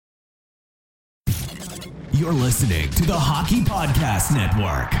You're listening to the Hockey Podcast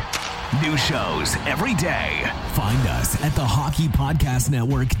Network. New shows every day. Find us at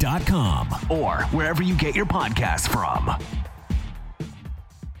thehockeypodcastnetwork.com or wherever you get your podcasts from.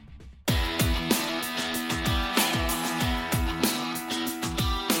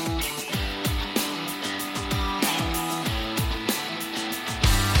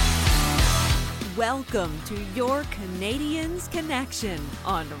 Welcome to your Canadiens Connection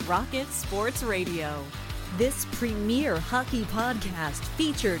on Rocket Sports Radio. This premier hockey podcast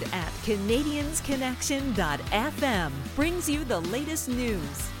featured at CanadiensConnection.fm brings you the latest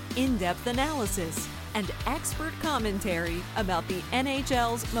news, in-depth analysis, and expert commentary about the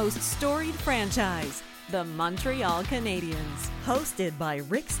NHL's most storied franchise, the Montreal Canadiens. Hosted by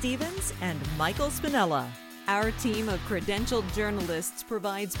Rick Stevens and Michael Spinella. Our team of credentialed journalists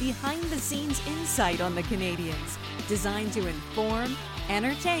provides behind-the-scenes insight on the Canadiens, designed to inform,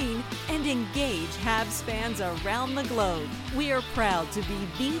 entertain, and engage Habs fans around the globe. We are proud to be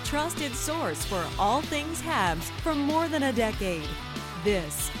the trusted source for all things Habs for more than a decade.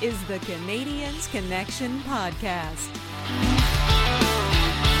 This is the Canadiens Connection Podcast.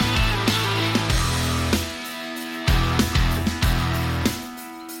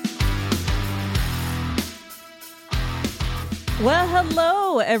 Well,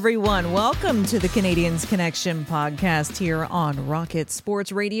 hello, everyone. Welcome to the Canadiens Connection podcast here on Rocket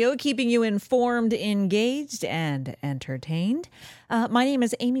Sports Radio, keeping you informed, engaged, and entertained. My name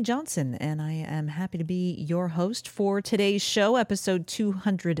is Amy Johnson, and I am happy to be your host for today's show, episode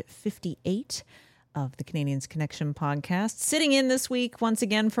 258 of the Canadiens Connection podcast. Sitting in this week, once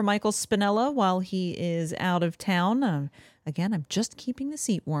again, for Michael Spinella while he is out of town. Again, I'm just keeping the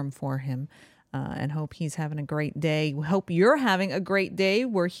seat warm for him. And hope he's having a great day. Hope you're having a great day.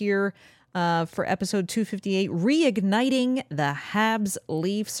 We're here for episode 258, reigniting the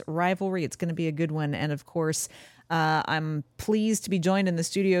Habs-Leafs rivalry. It's going to be a good one. And of course, I'm pleased to be joined in the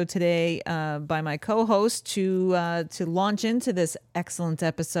studio today by my co-host to launch into this excellent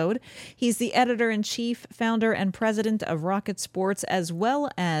episode. He's the editor-in-chief, founder, and president of Rocket Sports, as well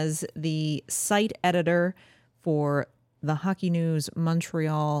as the site editor for the Hockey News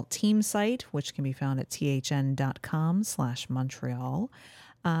Montreal team site, which can be found at thn.com/Montreal.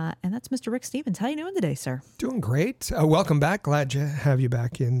 And that's Mr. Rick Stevens. How are you doing today, sir? Doing great. Welcome back. Glad to have you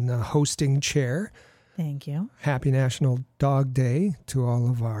back in hosting chair. Thank you. Happy National Dog Day to all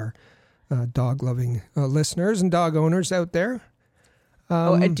of our dog-loving listeners and dog owners out there.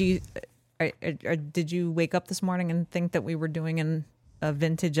 Did you wake up this morning and think that we were doing a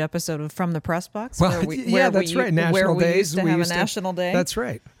vintage episode of From the Press Box? Well, that's right. National Days. Days. We used to have a national day. That's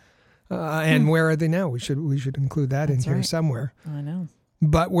right. And where are they now? We should include that in here somewhere. I know.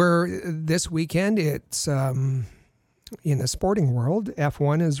 But this weekend, it's in the sporting world.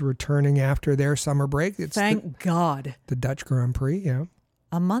 F1 is returning after their summer break. Thank God. The Dutch Grand Prix, yeah.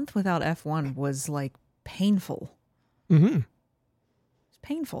 A month without F1 was like painful. Mm-hmm. It's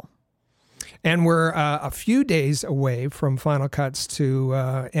painful. And we're a few days away from final cuts to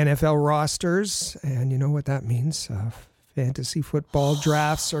NFL rosters. And you know what that means. Fantasy football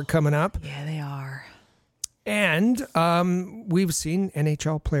drafts are coming up. Yeah, they are. And we've seen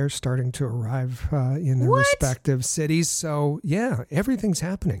NHL players starting to arrive in their respective cities. So, yeah, everything's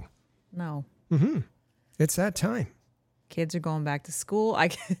happening. No. Mm-hmm. It's that time. Kids are going back to school.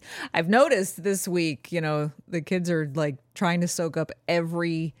 I've noticed this week, the kids are like trying to soak up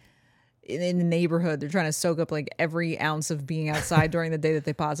in the neighborhood, they're trying to soak up like every ounce of being outside during the day that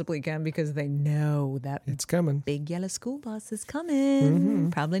they possibly can, because they know that it's coming. Big yellow school bus is coming,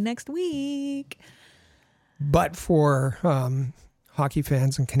 probably next week. But for hockey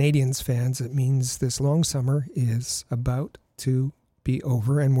fans and Canadiens fans, it means this long summer is about to be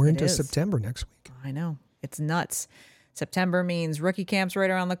over, and we're into September next week. I know. It's nuts. September means rookie camp's right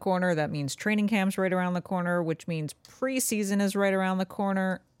around the corner. That means training camp's right around the corner, which means preseason is right around the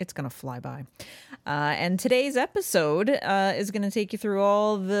corner. It's going to fly by. And today's episode is going to take you through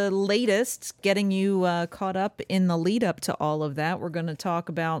all the latest, getting you caught up in the lead up to all of that. We're going to talk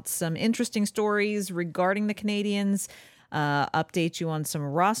about some interesting stories regarding the Canadiens, update you on some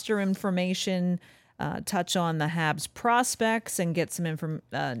roster information, touch on the Habs prospects, and get some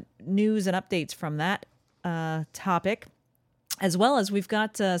news and updates from that topic, as well as we've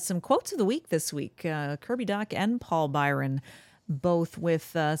got some quotes of the week this week. Kirby Dach and Paul Byron, both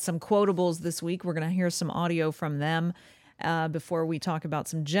with some quotables this week. We're going to hear some audio from them before we talk about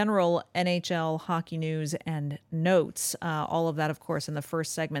some general NHL hockey news and notes. All of that, of course, in the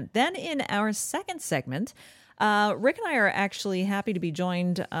first segment. Then in our second segment, Rick and I are actually happy to be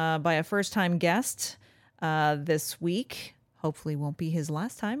joined by a first-time guest this week. hopefully won't be his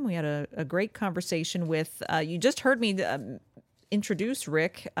last time. We had a great conversation with, you just heard me introduce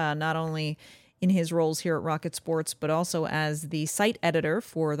Rick, not only in his roles here at Rocket Sports, but also as the site editor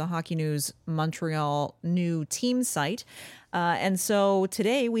for the Hockey News Montreal new team site. And so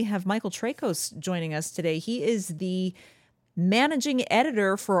today we have Michael Trakos joining us today. He is the managing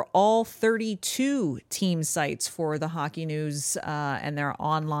editor for all 32 team sites for the Hockey News and their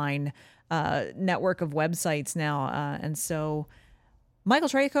online network of websites now. And so Michael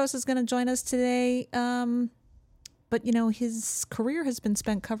Trakos is going to join us today. But, you know, his career has been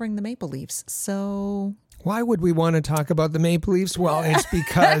spent covering the Maple Leafs. So why would we want to talk about the Maple Leafs? Well, it's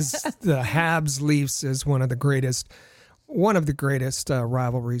because the Habs Leafs is one of the greatest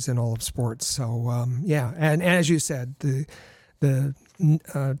rivalries in all of sports. So, yeah. And as you said, the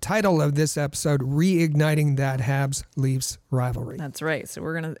title of this episode, Reigniting That Habs Leafs Rivalry. That's right. So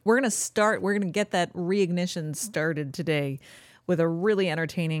we're gonna get that reignition started today with a really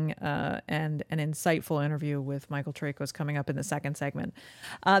entertaining and an insightful interview with Michael Trakos coming up in the second segment.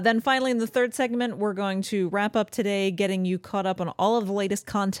 Then finally, in the third segment, we're going to wrap up today, getting you caught up on all of the latest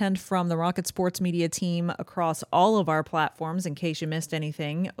content from the Rocket Sports Media team across all of our platforms, in case you missed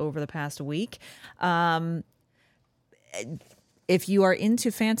anything over the past week. If you are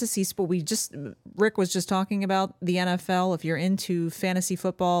into fantasy sport, Rick was just talking about the NFL. If you're into fantasy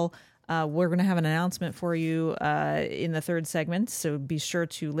football, we're going to have an announcement for you in the third segment, so be sure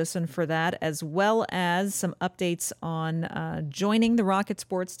to listen for that, as well as some updates on joining the Rocket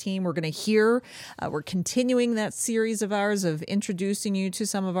Sports team. We're going to hear, we're continuing that series of ours of introducing you to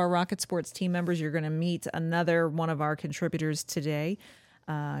some of our Rocket Sports team members. You're going to meet another one of our contributors today,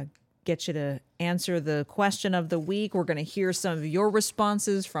 get you to answer the question of the week. We're going to hear some of your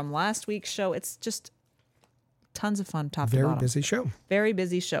responses from last week's show. It's just tons of fun, top to bottom. Very busy show. Very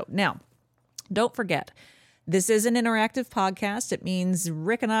busy show. Now, don't forget, this is an interactive podcast. It means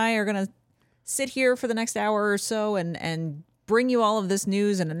Rick and I are going to sit here for the next hour or so and bring you all of this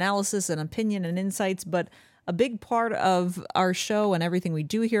news and analysis and opinion and insights. But a big part of our show and everything we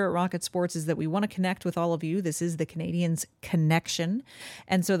do here at Rocket Sports is that we want to connect with all of you. This is the Canadiens Connection.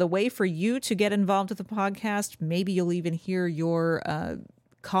 And so the way for you to get involved with the podcast, maybe you'll even hear your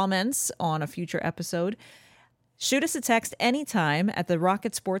comments on a future episode. Shoot us a text anytime at the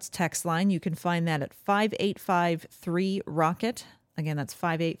Rocket Sports text line. You can find that at 5853-ROCKET. Again, that's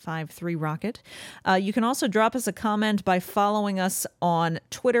 5853-ROCKET. You can also drop us a comment by following us on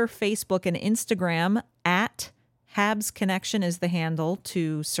Twitter, Facebook, and Instagram at Habs Connection is the handle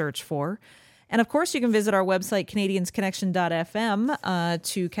to search for. And of course, you can visit our website, CanadiensConnection.fm,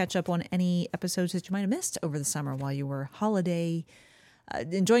 to catch up on any episodes that you might have missed over the summer while you were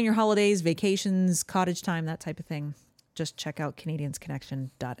enjoying your holidays, vacations, cottage time, that type of thing. Just check out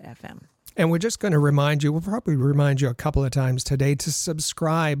CanadiensConnection.fm. And we're just going to we'll probably remind you a couple of times today to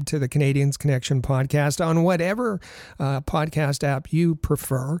subscribe to the Canadiens Connection podcast on whatever podcast app you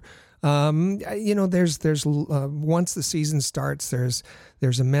prefer. There's once the season starts, there's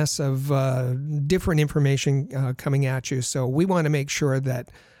a mess of different information coming at you. So we want to make sure that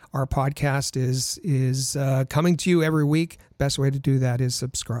our podcast is coming to you every week. Best way to do that is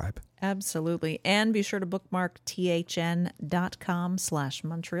subscribe. Absolutely. And be sure to bookmark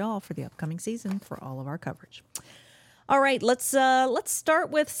thn.com/Montreal for the upcoming season for all of our coverage. All right, let's start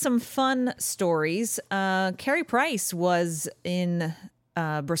with some fun stories. Carey Price was in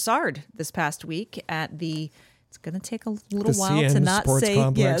Brossard this past week at the... It's going to take a little while CN to not Sports say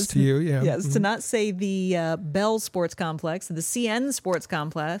Complex to you, yeah. Yes, to not say the Bell Sports Complex, the CN Sports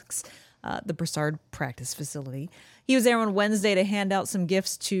Complex, the Brossard practice facility. He was there on Wednesday to hand out some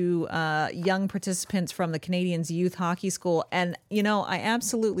gifts to young participants from the Canadiens Youth Hockey School. And, you know, I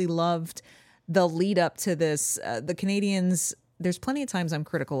absolutely loved the lead up to this. The Canadiens, there's plenty of times I'm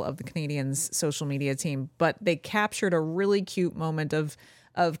critical of the Canadiens social media team, but they captured a really cute moment of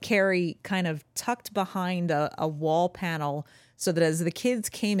Carey kind of tucked behind a wall panel so that as the kids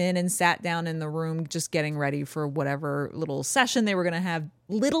came in and sat down in the room just getting ready for whatever little session they were going to have,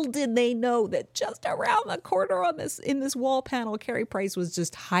 little did they know that just around the corner in this wall panel, Carey Price was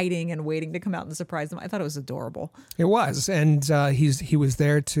just hiding and waiting to come out and surprise them. I thought it was adorable. It was, and he was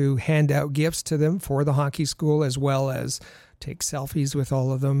there to hand out gifts to them for the hockey school, as well as take selfies with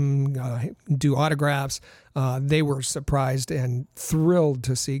all of them, do autographs. They were surprised and thrilled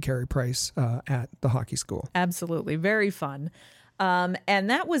to see Carey Price at the hockey school. Absolutely. Very fun. And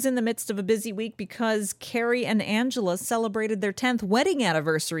that was in the midst of a busy week because Carey and Angela celebrated their 10th wedding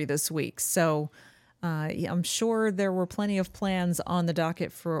anniversary this week. So I'm sure there were plenty of plans on the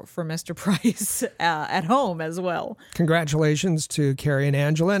docket for Mr. Price at home as well. Congratulations to Carey and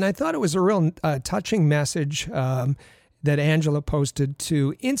Angela. And I thought it was a real touching message. that Angela posted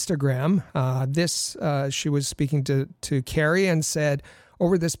to Instagram. She was speaking to Carrie and said,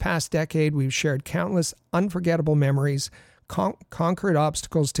 over this past decade, we've shared countless unforgettable memories, conquered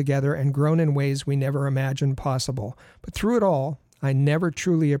obstacles together, and grown in ways we never imagined possible. But through it all, I never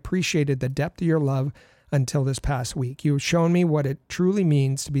truly appreciated the depth of your love until this past week. You have shown me what it truly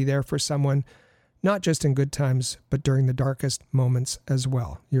means to be there for someone, not just in good times, but during the darkest moments as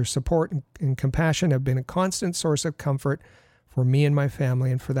well. Your support and compassion have been a constant source of comfort for me and my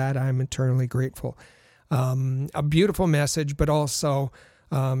family, and for that I am eternally grateful. A beautiful message, but also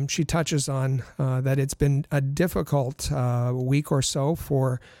she touches on that it's been a difficult week or so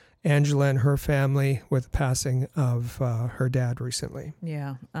for Angela and her family with the passing of her dad recently.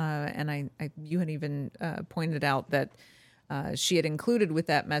 Yeah, and you had even pointed out that she had included with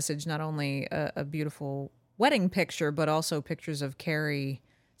that message not only a beautiful wedding picture, but also pictures of Carrie,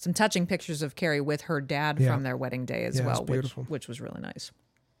 some touching pictures of Carrie with her dad from their wedding day as well, which was really nice.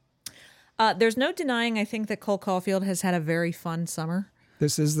 There's no denying, I think, that Cole Caulfield has had a very fun summer.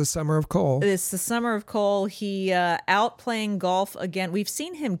 This is the summer of Cole. It's the summer of Cole. He out playing golf again. We've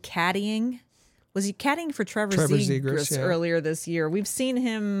seen him caddying. Was he caddying for Trevor Zegras earlier this year? We've seen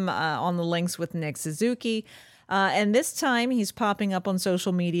him on the links with Nick Suzuki. And this time he's popping up on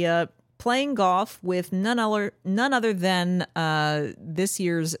social media playing golf with none other than this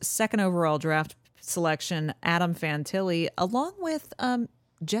year's second overall draft selection, Adam Fantilli, along with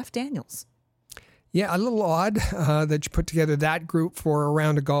Jeff Daniels. Yeah, a little odd that you put together that group for a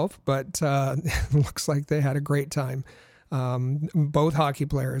round of golf, but it looks like they had a great time. Both hockey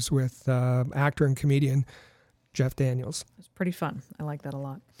players with actor and comedian Jeff Daniels. It's pretty fun. I like that a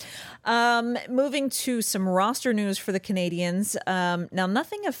lot. Moving to some roster news for the Canadiens. Now,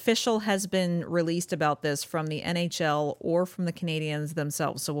 nothing official has been released about this from the NHL or from the Canadiens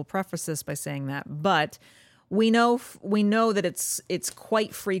themselves, so we'll preface this by saying that. But we know that it's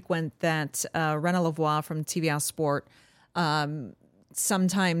quite frequent that Renaud Lavoie from TVA Sport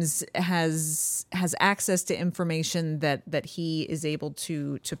sometimes has access to information that he is able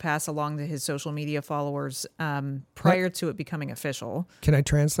to pass along to his social media followers prior to it becoming official. Can I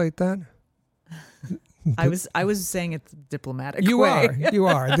translate that? I was saying it the diplomatic you way. You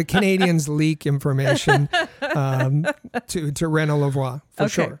are. The Canadiens leak information to Renaud Lavoie, for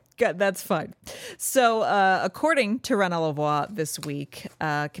sure. Good, that's fine. So according to Renaud Lavoie this week,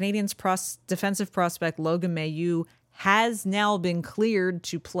 Canadiens defensive prospect Logan Mailloux has now been cleared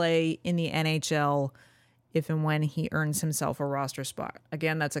to play in the NHL if and when he earns himself a roster spot.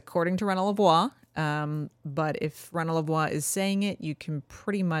 Again, that's according to Renaud Lavoie. But if Renaud Lavoie is saying it, you can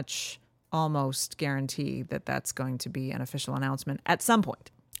pretty much almost guarantee that that's going to be an official announcement at some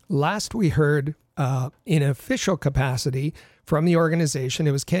point. Last we heard in official capacity from the organization,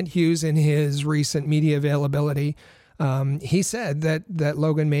 it was Kent Hughes in his recent media availability. He said that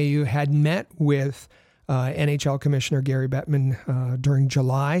Logan Mailloux had met with NHL Commissioner Gary Bettman during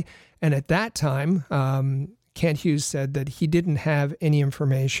July. And at that time, Kent Hughes said that he didn't have any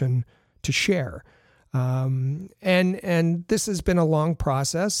information to share. And this has been a long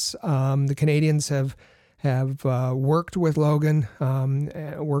process. The Canadiens have worked with Logan,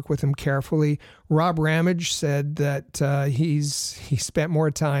 worked with him carefully. Rob Ramage said that he spent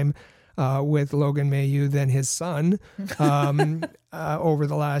more time with Logan Mailloux than his son over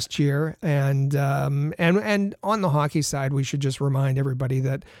the last year. And on the hockey side, we should just remind everybody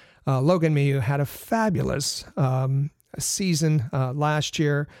that Logan Mailloux had a fabulous season last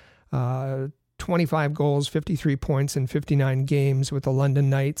year. 25 goals, 53 points in 59 games with the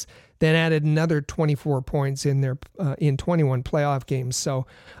London Knights, then added another 24 points in their in 21 playoff games. So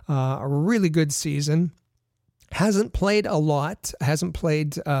a really good season. Hasn't played a lot,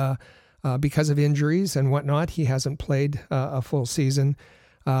 because of injuries and whatnot. He hasn't played a full season,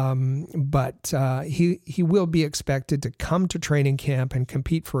 but he will be expected to come to training camp and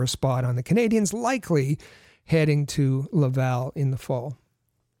compete for a spot on the Canadiens, likely heading to Laval in the fall.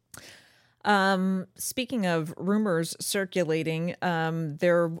 Speaking of rumors circulating,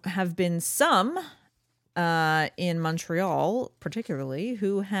 there have been some in Montreal, particularly,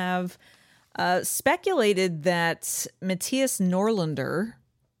 who have speculated that Matthias Norlinder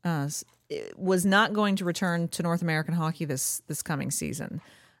was not going to return to North American hockey this coming season.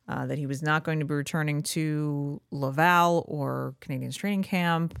 That he was not going to be returning to Laval or Canadiens training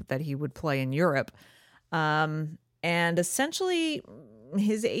camp. That he would play in Europe, and essentially,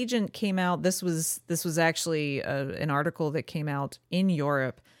 his agent came out. This was actually an article that came out in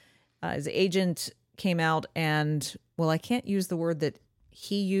Europe. His agent came out and, well, I can't use the word that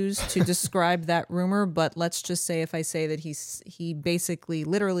he used to describe that rumor, but let's just say if I say that he basically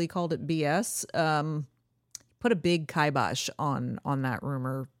literally called it BS. put a big kibosh on that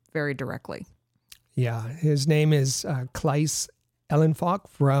rumor very directly. Yeah, his name is Kleis Ellenfalk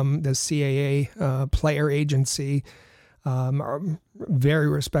from the CAA player agency, very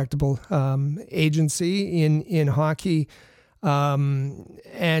respectable agency in hockey.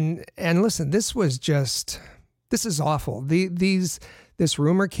 And listen, this is awful. This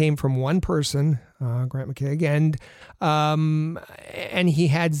rumor came from one person, Grant McKeag, and he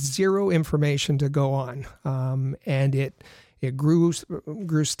had zero information to go on. And it grew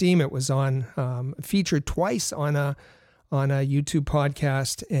steam. It was featured twice on a YouTube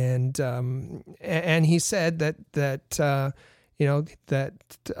podcast, and he said that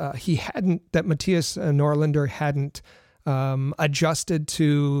Matthias Norlinder hadn't adjusted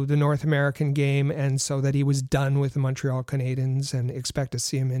to the North American game, and so that he was done with the Montreal Canadiens and expect to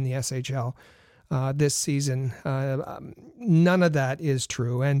see him in the SHL this season. None of that is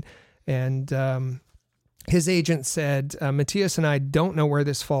true, and his agent said, Matthias and I don't know where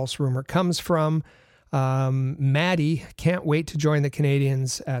this false rumor comes from. Maddie can't wait to join the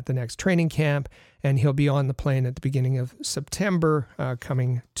Canadiens at the next training camp, and he'll be on the plane at the beginning of September,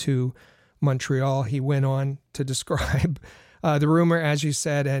 coming to Montreal. He went on to describe the rumor, as you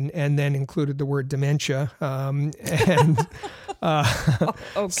said, and then included the word dementia.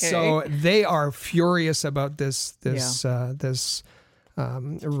 Okay. So they are furious about this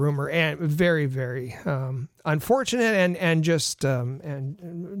rumor, and very, very unfortunate, and just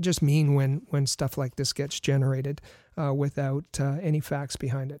mean when stuff like this gets generated without any facts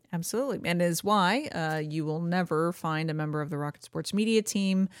behind it. Absolutely, and is why you will never find a member of the Rocket Sports media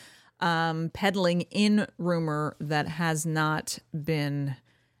team peddling in rumor that has not been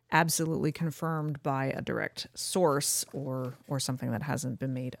absolutely confirmed by a direct source or something that hasn't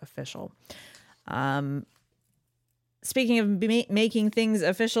been made official. Speaking of making things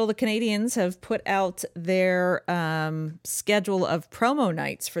official, the Canadiens have put out their schedule of promo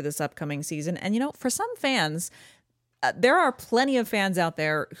nights for this upcoming season. And, for some fans, there are plenty of fans out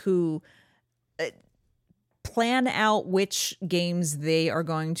there who plan out which games they are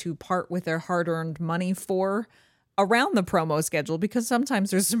going to part with their hard-earned money for around the promo schedule, because sometimes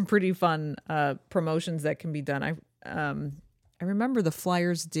there's some pretty fun promotions that can be done. I remember the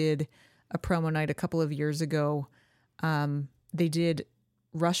Flyers did a promo night a couple of years ago. They did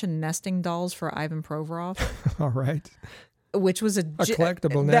Russian nesting dolls for Ivan Provorov. All right. Which was a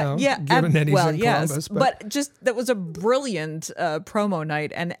collectible now, given that he's in Columbus. But just that was a brilliant promo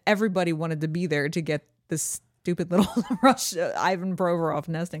night, and everybody wanted to be there to get this stupid little Ivan Provorov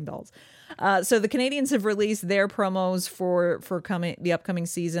nesting dolls. So the Canadiens have released their promos for the upcoming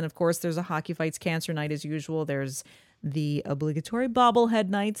season. Of course, there's a Hockey Fights Cancer Night as usual. There's the obligatory bobblehead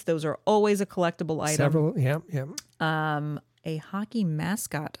nights. Those are always a collectible item. Several, yeah. A hockey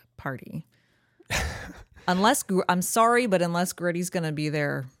mascot party. I'm sorry, but unless Gritty's going to be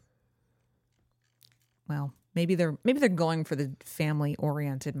there, well, maybe they're going for the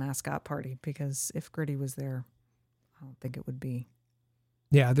family-oriented mascot party, because if Gritty was there, I don't think it would be.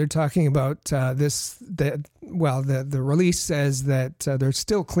 Yeah, they're talking about the release says that they're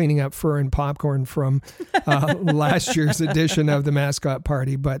still cleaning up fur and popcorn from last year's edition of the mascot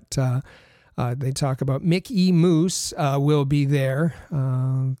party, but they talk about Mickey Moose will be there,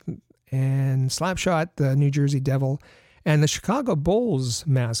 and Slapshot, the New Jersey Devil, and the Chicago Bulls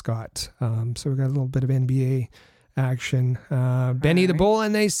mascot. So we've got a little bit of NBA action. Benny the Bull,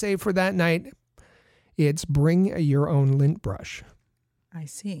 and they say for that night, it's bring your own lint brush. I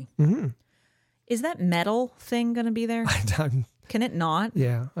see. Mm-hmm. Is that metal thing going to be there? Can it not?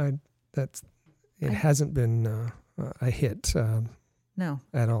 Yeah, it hasn't been a hit. No,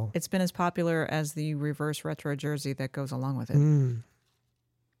 at all. It's been as popular as the reverse retro jersey that goes along with it.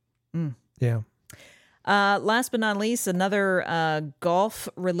 Yeah. Last but not least, another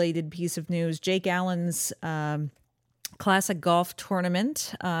golf-related piece of news. Jake Allen's Classic Golf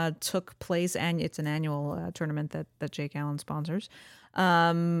Tournament took place, and it's an annual tournament that Jake Allen sponsors.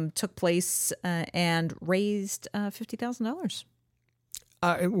 Took place and raised $50,000.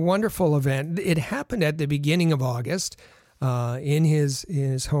 A wonderful event. It happened at the beginning of August in his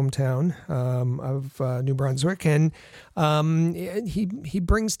hometown of New Brunswick, and he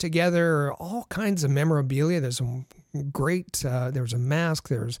brings together all kinds of memorabilia. There's some great. There's a mask.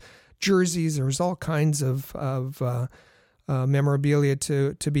 There's jerseys. There's all kinds of memorabilia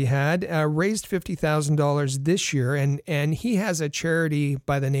to be had. Raised $50,000 this year, and he has a charity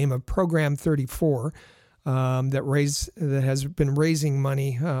by the name of Program 34 that has been raising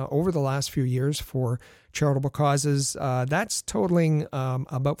money over the last few years for charitable causes. That's totaling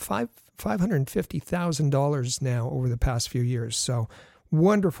about $550,000 now over the past few years. So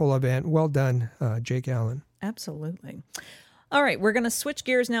wonderful event. Well done, Jake Allen. Absolutely. All right, we're going to switch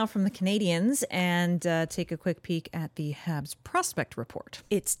gears now from the Canadiens and take a quick peek at the Habs prospect report.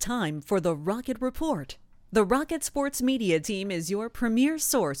 It's time for the Rocket Report. The Rocket Sports Media Team is your premier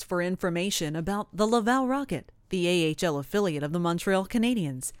source for information about the Laval Rocket, the AHL affiliate of the Montreal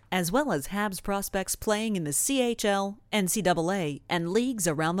Canadiens, as well as Habs prospects playing in the CHL, NCAA, and leagues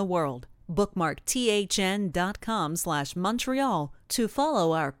around the world. Bookmark thn.com/Montreal to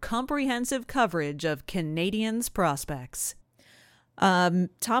follow our comprehensive coverage of Canadiens prospects.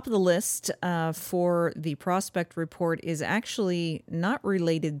 Top of the list for the prospect report is actually not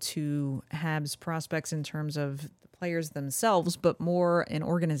related to Habs prospects in terms of the players themselves, but more an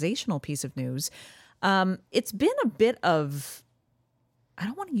organizational piece of news. It's been a bit of, I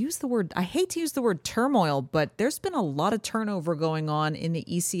don't want to use the word, I hate to use the word turmoil, but there's been a lot of turnover going on in the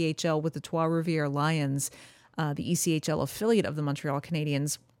ECHL with the Trois-Rivières Lions, the ECHL affiliate of the Montreal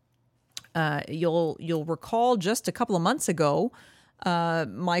Canadiens. You'll recall just a couple of months ago,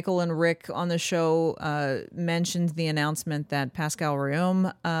 Michael and Rick on the show mentioned the announcement that Pascal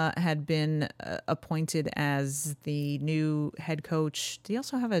Riom had been appointed as the new head coach. Do you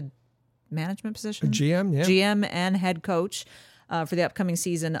also have a management position? A GM, yeah. GM and head coach for the upcoming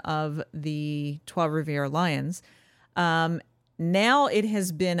season of the Trois-Rivières Lions. Now it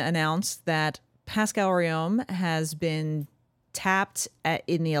has been announced that Pascal Riom has been tapped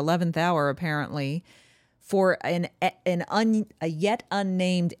in the 11th hour, apparently, for a yet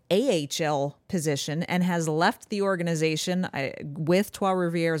unnamed AHL position and has left the organization with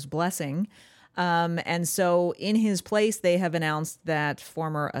Trois-Rivières' blessing. And so in his place, they have announced that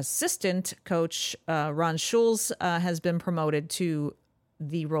former assistant coach Ron Schulz has been promoted to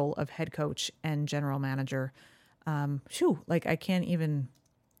the role of head coach and general manager. I can't even...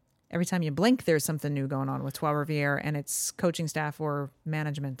 Every time you blink, there's something new going on with Trois-Rivières and its coaching staff or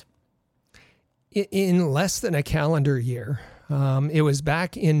management. In less than a calendar year, it was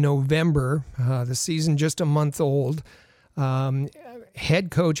back in November, the season just a month old,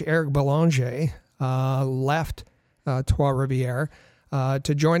 head coach Eric Belanger left Trois-Rivières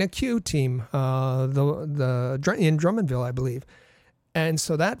to join a Q team in Drummondville, I believe. And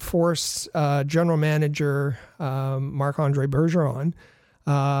so that forced general manager Marc-Andre Bergeron,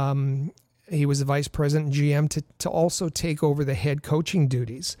 he was the vice president and GM, to also take over the head coaching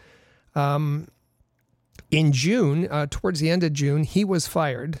duties. In June, towards the end of June, he was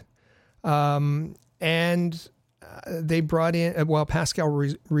fired. And they brought in, Pascal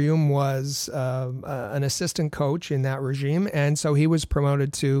Riom was an assistant coach in that regime. And so he was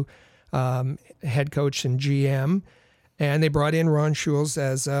promoted to head coach and GM. And they brought in Ron Schulz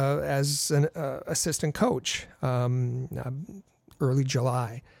as an assistant coach early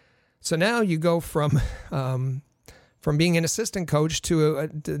July. So now you go from being an assistant coach to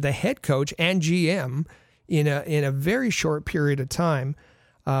the head coach and GM in a very short period of time.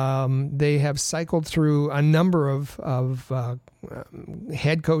 They have cycled through a number of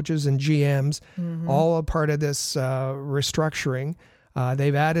head coaches and GMs, all a part of this restructuring.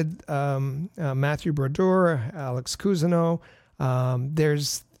 They've added Matthew Brodeur, Alex Cousineau.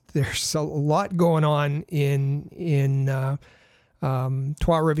 There's a lot going on in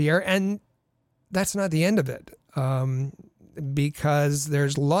Trois-Rivières, and that's not the end of it. Because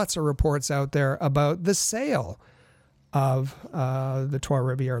there's lots of reports out there about the sale of the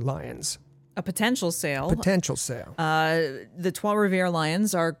Trois-Rivières Lions. A potential sale. The Trois-Rivières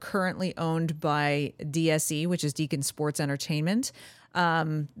Lions are currently owned by DSE, which is Deacon Sports Entertainment,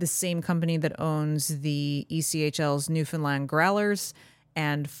 the same company that owns the ECHL's Newfoundland Growlers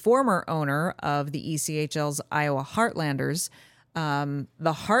and former owner of the ECHL's Iowa Heartlanders. The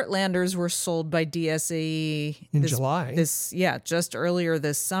Heartlanders were sold by DSE in July. Just earlier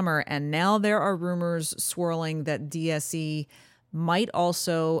this summer. And now there are rumors swirling that DSE might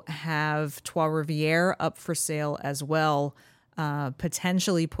also have Trois-Rivières up for sale as well,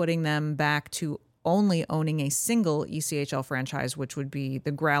 potentially putting them back to only owning a single ECHL franchise, which would be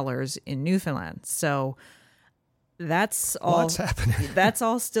the Growlers in Newfoundland. So that's all. What's happening? That's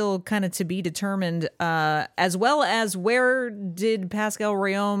all still kind of to be determined, as well as where did Pascal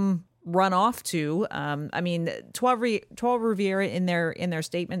Riom run off to? Trois-Rivières in their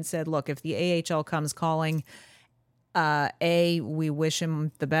statement said, "Look, if the AHL comes calling, we wish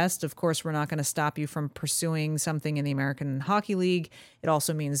him the best. Of course, we're not going to stop you from pursuing something in the American Hockey League. It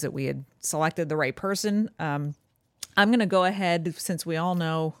also means that we had selected the right person." I'm going to go ahead, since we all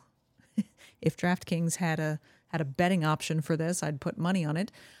know if DraftKings had a betting option for this, I'd put money on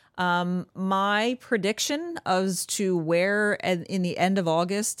it. My prediction as to where in the end of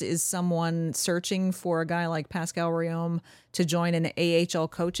August is someone searching for a guy like Pascal Riom to join an AHL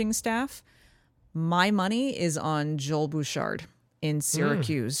coaching staff, My money is on Joel Bouchard in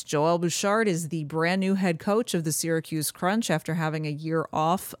Syracuse. Joel Bouchard is the brand new head coach of the Syracuse Crunch after having a year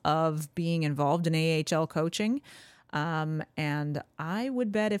off of being involved in AHL coaching. And I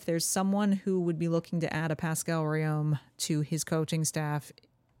would bet if there's someone who would be looking to add a Pascal Riom to his coaching staff,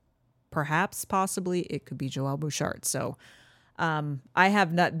 perhaps, possibly, it could be Joel Bouchard. So I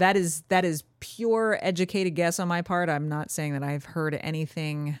have not, that is pure educated guess on my part. I'm not saying that I've heard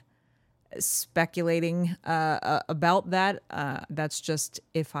anything speculating about that. That's just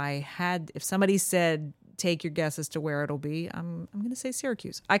if somebody said, take your guess as to where it'll be, I'm going to say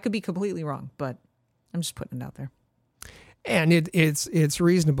Syracuse. I could be completely wrong, but I'm just putting it out there. And it's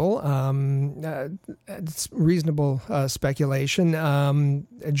reasonable. It's reasonable speculation.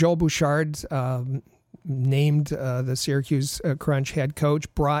 Joel Bouchard, named the Syracuse Crunch head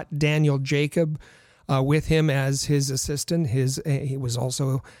coach, brought Daniel Jacob with him as his assistant. He was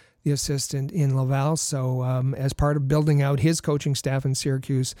also the assistant in Laval. So as part of building out his coaching staff in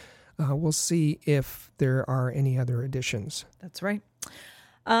Syracuse, we'll see if there are any other additions. That's right.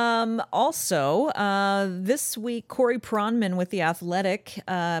 Also, this week, Corey Pronman with The Athletic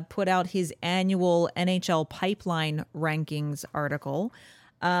put out his annual NHL pipeline rankings article.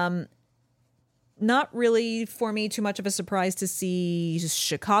 Not really, for me, too much of a surprise to see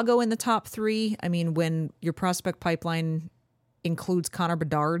Chicago in the top 3. I mean, when your prospect pipeline includes Connor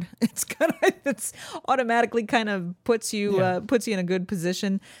Bedard, it's automatically kind of puts you in a good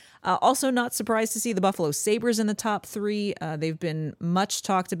position. Also not surprised to see the Buffalo Sabres in the top 3. They've been much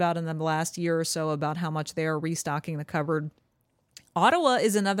talked about in the last year or so about how much they are restocking the cupboard. Ottawa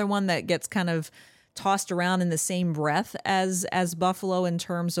is another one that gets kind of tossed around in the same breath as Buffalo in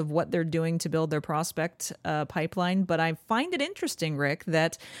terms of what they're doing to build their prospect pipeline. But I find it interesting, Rick,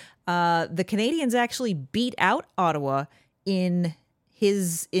 that the Canadiens actually beat out Ottawa in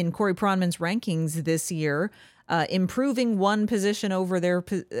Corey Pronman's rankings this year. Improving one position over their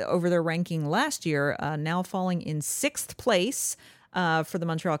ranking last year, now falling in 6th place for the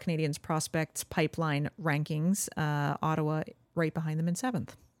Montreal Canadiens prospect pipeline rankings. Ottawa right behind them in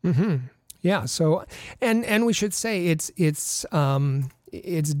 7th. Mm-hmm. Yeah. So, and we should say it's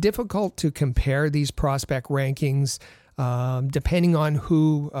difficult to compare these prospect rankings depending on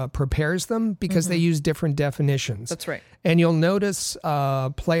who prepares them because they use different definitions. That's right. And you'll notice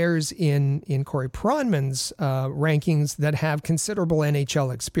players in Corey Pronman's rankings that have considerable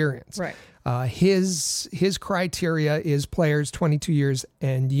NHL experience. Right. His criteria is players 22 years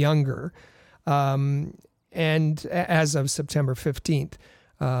and younger, and as of September 15th.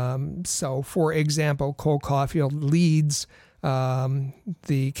 So, for example, Cole Caulfield leads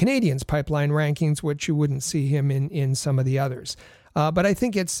the Canadiens pipeline rankings, which you wouldn't see him in some of the others. But I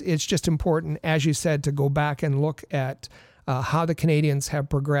think it's just important, as you said, to go back and look at how the Canadiens have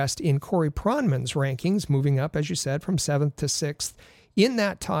progressed in Corey Pronman's rankings, moving up, as you said, from 7th to 6th in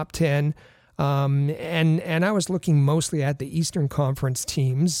that top 10. And I was looking mostly at the Eastern Conference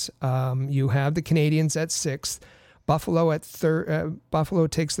teams. You have the Canadiens at 6th. Buffalo at third. Buffalo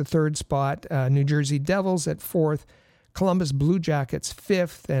takes the 3rd spot. New Jersey Devils at 4th. Columbus Blue Jackets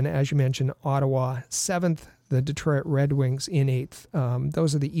 5th, and as you mentioned, Ottawa 7th. The Detroit Red Wings in 8th.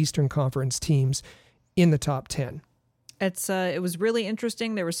 Those are the Eastern Conference teams in the top 10. It was really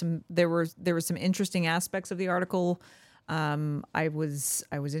interesting. There were some interesting aspects of the article. I was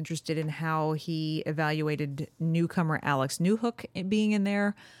interested in how he evaluated newcomer Alex Newhook being in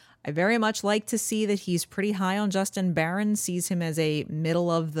there. I very much like to see that he's pretty high on Justin Barron, sees him as a middle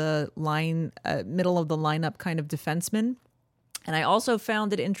of the lineup kind of defenseman. And I also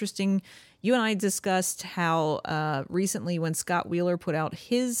found it interesting. You and I discussed how recently when Scott Wheeler put out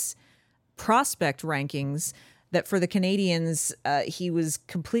his prospect rankings, that for the Canadiens, he was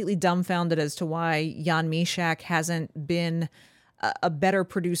completely dumbfounded as to why Jan Mysak hasn't been a better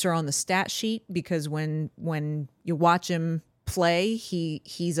producer on the stat sheet, because when you watch him play,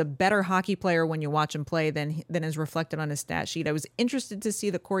 he's a better hockey player when you watch him play than is reflected on his stat sheet. I was interested to see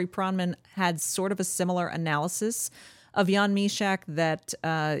that Corey Pronman had sort of a similar analysis of Jan Mysak, that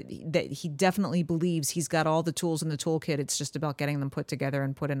he definitely believes he's got all the tools in the toolkit. It's just about getting them put together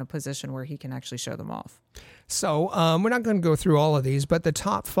and put in a position where he can actually show them off. So we're not going to go through all of these, but the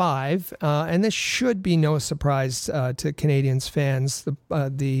top 5, and this should be no surprise to Canadiens fans,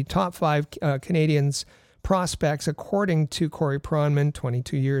 the top 5 Canadiens prospects, according to Corey Pronman,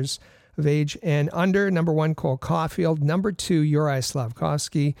 22 years of age and under. Number 1, Cole Caulfield. Number 2, Juraj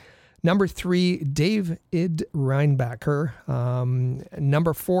Slafkovsky. Number 3, David Reinbacher.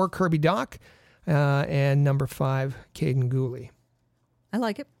 Number 4, Kirby Dach. And number 5, Caden Gooley. I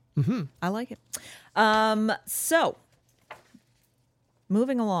like it. Mm-hmm. I like it. So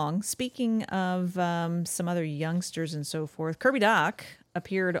moving along, speaking of some other youngsters and so forth, Kirby Dach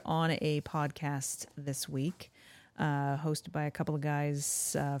appeared on a podcast this week, hosted by a couple of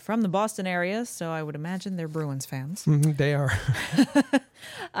guys from the Boston area, so I would imagine they're Bruins fans. They are.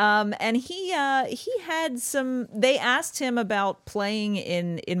 And he had some. They asked him about playing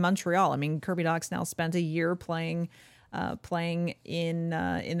in Montreal. I mean, Kirby Dach's now spent a year playing in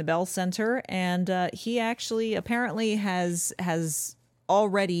the Bell Center, and he actually apparently has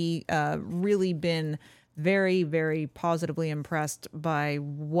already really been very, very positively impressed by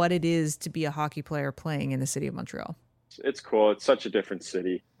what it is to be a hockey player playing in the city of Montreal. It's cool. It's such a different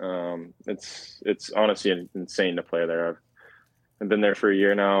city. It's honestly insane to play there. I've been there for a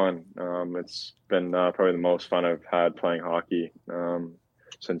year now, and it's been probably the most fun I've had playing hockey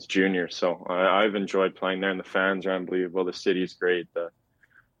since junior. So I've enjoyed playing there, and the fans are unbelievable. The city's great.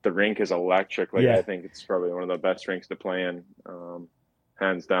 The rink is electric. I think it's probably one of the best rinks to play in.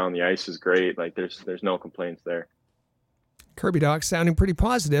 Hands down, the ice is great. There's no complaints there. Kirby Dach sounding pretty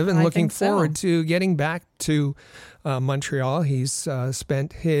positive and looking forward to getting back to Montreal. He's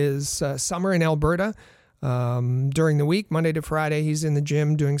spent his summer in Alberta. During the week, Monday to Friday, he's in the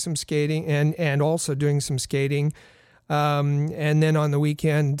gym doing some skating and also doing some skating. And then on the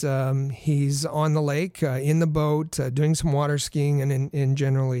weekend, he's on the lake, in the boat, doing some water skiing and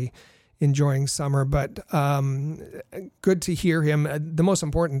generally enjoying summer. But good to hear him. The most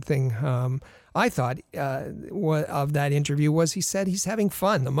important thing I thought of that interview was he said he's having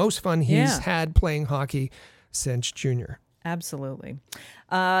fun, the most fun he's had playing hockey since junior. Absolutely.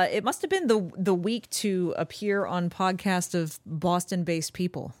 It must have been the week to appear on podcast of Boston-based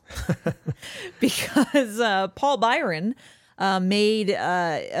people because Paul Byron made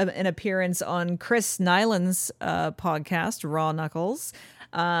an appearance on Chris Nyland's podcast, Raw Knuckles.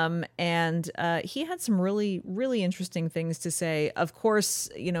 And he had some really, really interesting things to say. Of course,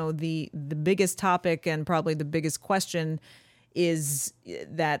 the biggest topic and probably the biggest question is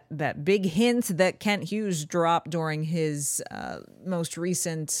that big hint that Kent Hughes dropped during his most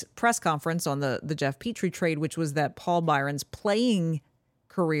recent press conference on the Jeff Petrie trade, which was that Paul Byron's playing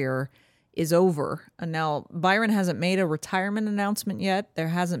career is over. And now Byron hasn't made a retirement announcement yet. There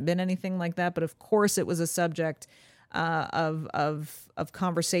hasn't been anything like that, but of course it was a subject of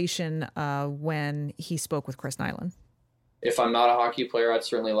conversation when he spoke with Chris Nyland. If I'm not a hockey player, I'd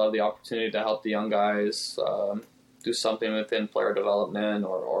certainly love the opportunity to help the young guys do something within player development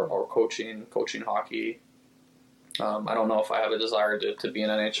or coaching hockey. I don't know if I have a desire to be an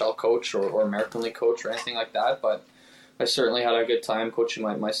NHL coach or American League coach or anything like that, but I certainly had a good time coaching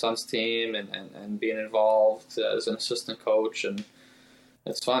my son's team and being involved as an assistant coach, and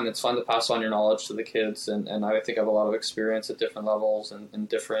it's fun. It's fun to pass on your knowledge to the kids, and I think I have a lot of experience at different levels and in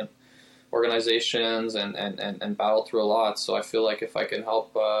different organizations and battle through a lot. So I feel like if I can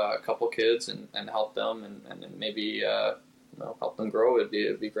help a couple kids and help them and maybe help them grow, it'd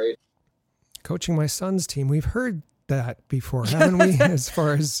be great. Coaching my son's team, we've heard that before, haven't we? As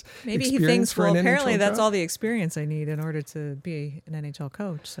far as maybe he thinks, well, apparently that's all the experience I need in order to be an NHL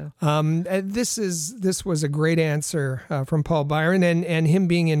coach. So this was a great answer from Paul Byron, and him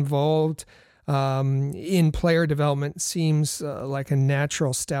being involved in player development seems like a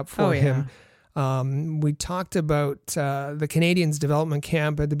natural step for him. We talked about the Canadiens development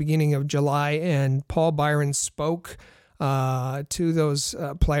camp at the beginning of July, and Paul Byron spoke to those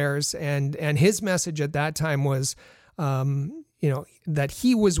players, and his message at that time was, that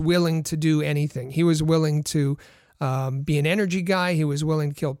he was willing to do anything. He was willing to be an energy guy. He was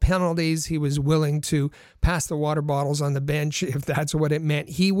willing to kill penalties. He was willing to pass the water bottles on the bench if that's what it meant.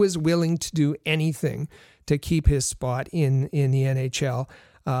 He was willing to do anything to keep his spot in the NHL.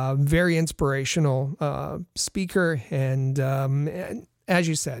 Very inspirational speaker, and as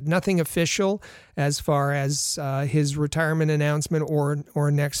you said, nothing official as far as his retirement announcement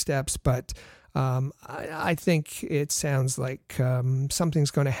or next steps, but I think it sounds like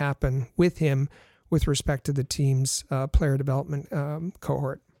something's going to happen with him with respect to the team's player development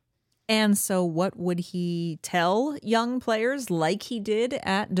cohort. And so what would he tell young players like he did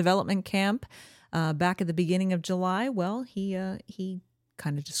at development camp back at the beginning of July? Well, he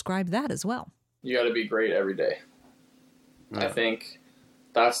kind of described that as well. You got to be great every day. Yeah. I think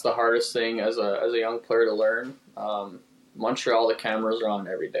that's the hardest thing as a young player to learn. Montreal, the cameras are on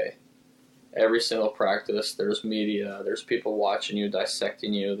every day. Every single practice, there's media, there's people watching you,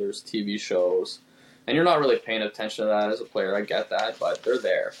 dissecting you, there's TV shows. And you're not really paying attention to that as a player. I get that, but they're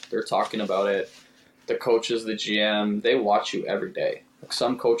there. They're talking about it. The coaches, the GM, they watch you every day. Like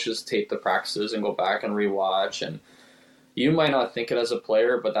some coaches tape the practices and go back and rewatch. And you might not think it as a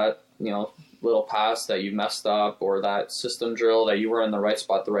player, but that, little pass that you messed up or that system drill that you were in the right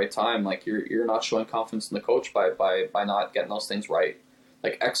spot at the right time, like you're not showing confidence in the coach by not getting those things right.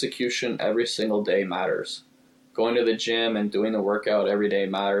 Like execution every single day matters. Going to the gym and doing the workout every day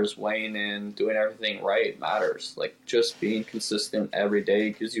matters. Weighing in, doing everything right matters. Like just being consistent every day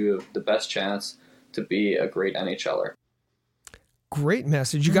gives you the best chance to be a great NHLer. Great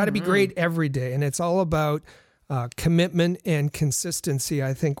message. You got to be great every day. And it's all about commitment and consistency,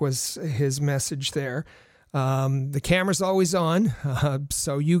 I think was his message there. The camera's always on.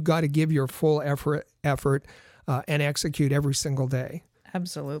 So you got to give your full effort and execute every single day.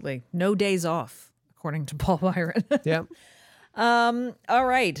 Absolutely. No days off, according to Paul Byron. Yeah. All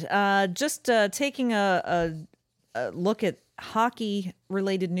right. Just taking a look at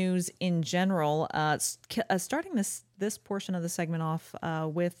hockey-related news in general. Starting this portion of the segment off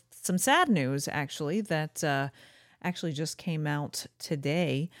with some sad news, actually, that actually just came out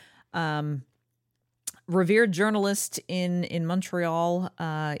today. Revered journalist in Montreal,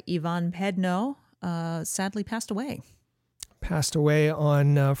 Ivan Pedno, sadly passed away. Passed away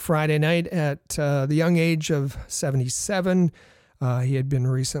on Friday night at the young age of 77. He had been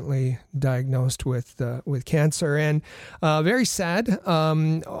recently diagnosed with cancer, and very sad.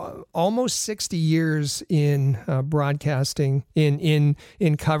 Almost 60 years in broadcasting, in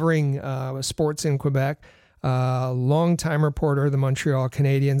covering sports in Quebec. Longtime reporter of the Montreal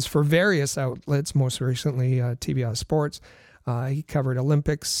Canadiens for various outlets, most recently TBS Sports. He covered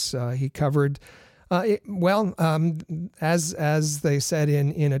Olympics. He covered. As they said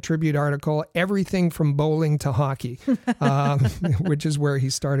in a tribute article, everything from bowling to hockey, which is where he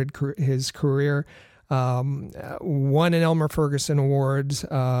started his career. Won an Elmer Ferguson Awards,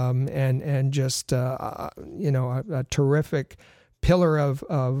 and just a terrific pillar of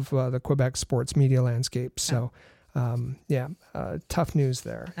the Quebec sports media landscape. So. Tough news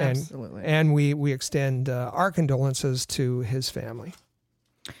there. Absolutely. And we extend our condolences to his family.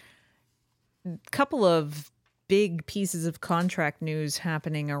 Couple of big pieces of contract news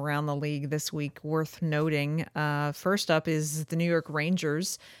happening around the league this week worth noting. First up is the New York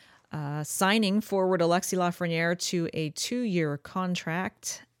Rangers signing forward Alexis Lafreniere to a 2-year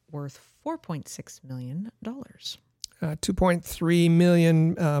contract worth $4.6 million. $2.3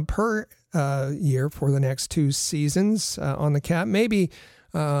 million per year for the next 2 seasons on the cap. Maybe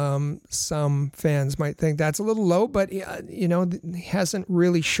some fans might think that's a little low, but he hasn't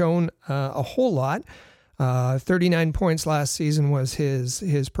really shown a whole lot. 39 points last season was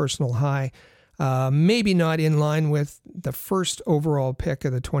his personal high. Maybe not in line with the first overall pick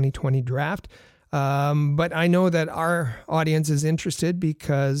of the 2020 draft. But I know that our audience is interested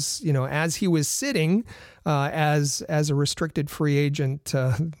because, as he was sitting as a restricted free agent,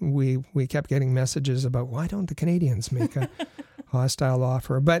 we kept getting messages about why don't the Canadiens make a hostile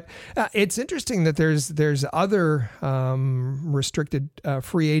offer. But it's interesting that there's other restricted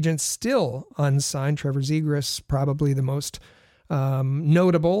free agents still unsigned. Trevor Zegras, probably the most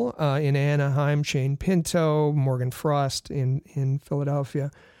notable in Anaheim. Shane Pinto, Morgan Frost in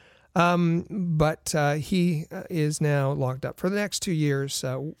Philadelphia. But he is now locked up for the next 2 years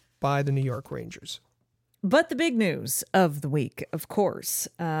by the New York Rangers. But the big news of the week, of course,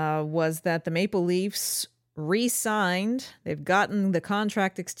 was that the Maple Leafs re-signed. They've gotten the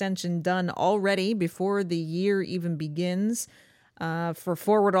contract extension done already before the year even begins. For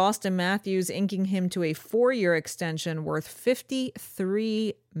forward Austin Matthews, inking him to a 4-year extension worth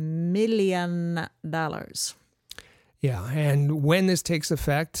 $53 million. Yeah, and when this takes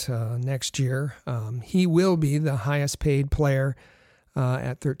effect next year, he will be the highest paid player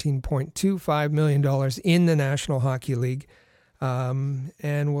at $13.25 million in the National Hockey League.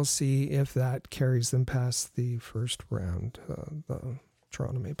 And we'll see if that carries them past the first round, the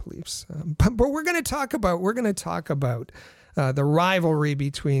Toronto Maple Leafs. But we're going to talk about the rivalry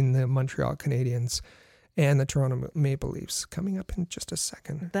between the Montreal Canadiens and the Toronto Maple Leafs coming up in just a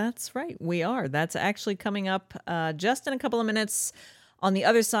second. That's right. We are. That's actually coming up just in a couple of minutes on the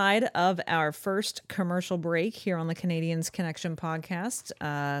other side of our first commercial break here on the Canadiens Connection podcast.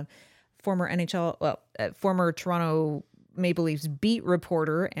 Former Toronto Maple Leafs beat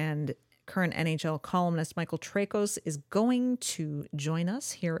reporter and current NHL columnist Michael Trakos is going to join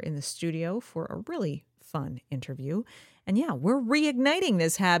us here in the studio for a really fun interview. And yeah, we're reigniting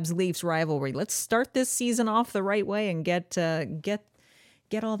this Habs Leafs rivalry. Let's start this season off the right way and get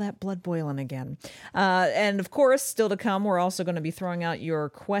get all that blood boiling again. And of course, still to come, we're also going to be throwing out your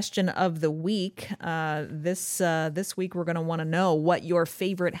question of the week. This week, we're going to want to know what your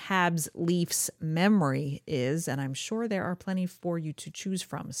favorite Habs Leafs memory is, and I'm sure there are plenty for you to choose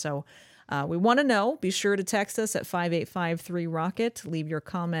from. So we want to know. Be sure to text us at 585-3-ROCKET. Leave your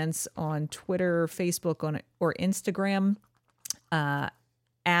comments on Twitter, Facebook, or Instagram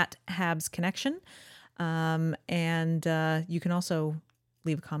at Habs Connection. And you can also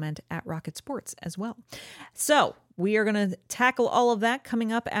leave a comment at Rocket Sports as well. So we are going to tackle all of that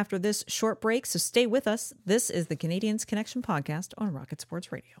coming up after this short break. So stay with us. This is the Canadiens Connection podcast on Rocket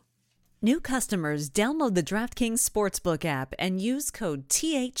Sports Radio. New customers, download the DraftKings Sportsbook app and use code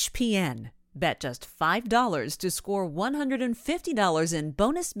THPN. Bet just $5 to score $150 in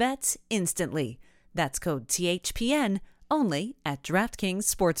bonus bets instantly. That's code THPN only at DraftKings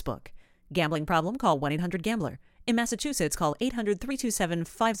Sportsbook. Gambling problem? Call 1-800-GAMBLER. In Massachusetts, call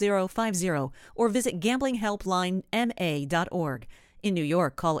 800-327-5050 or visit gamblinghelplinema.org. In New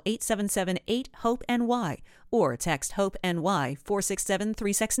York, call 877-8-HOPE-NY or text HOPE-NY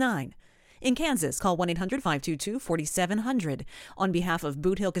 467-369. In Kansas, call 1-800-522-4700 on behalf of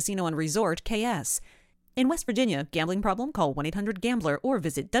Boot Hill Casino and Resort, KS. In West Virginia, gambling problem? Call 1-800-GAMBLER or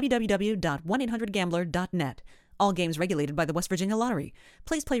visit www.1800gambler.net. All games regulated by the West Virginia Lottery.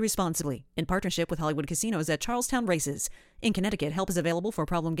 Please play responsibly. In partnership with Hollywood Casinos at Charlestown Races. In Connecticut, help is available for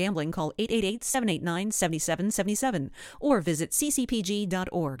problem gambling. Call 888-789-7777 or visit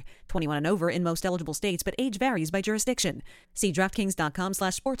ccpg.org. 21 and over in most eligible states, but age varies by jurisdiction. See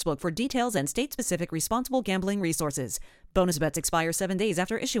DraftKings.com/sportsbook for details and state-specific responsible gambling resources. Bonus bets expire 7 days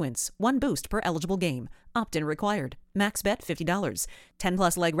after issuance. 1 boost per eligible game. Opt-in required. Max bet $50.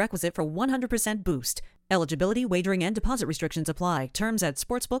 10-plus leg requisite for 100% boost. Eligibility, wagering, and deposit restrictions apply. Terms at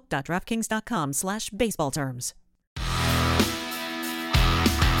sportsbook.draftkings.com/baseball terms.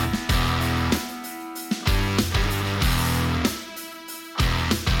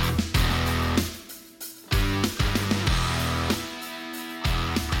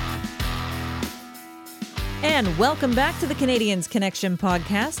 And welcome back to the Canadiens Connection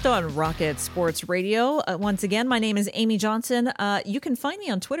podcast on Rocket Sports Radio. Once again, my name is Amy Johnson. You can find me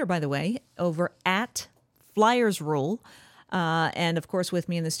on Twitter, by the way, over at Flyers Rule. And of course, with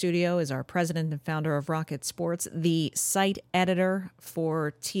me in the studio is our president and founder of Rocket Sports, the site editor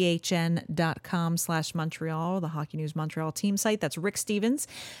for THN.com/Montreal, the Hockey News Montreal team site. That's Rick Stevens.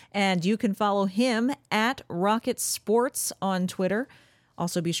 And you can follow him at Rocket Sports on Twitter.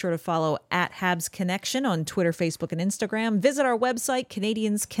 Also, be sure to follow at Habs Connection on Twitter, Facebook, and Instagram. Visit our website,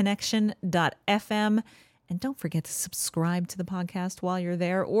 canadiensconnection.fm. And don't forget to subscribe to the podcast while you're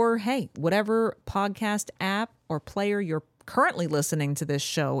there. Or, hey, whatever podcast app or player you're currently listening to this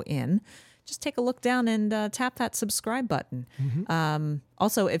show in, just take a look down and tap that subscribe button. Mm-hmm.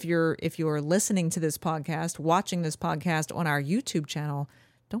 Also, if you're listening to this podcast, watching this podcast on our YouTube channel,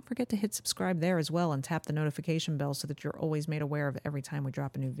 don't forget to hit subscribe there as well and tap the notification bell so that you're always made aware of every time we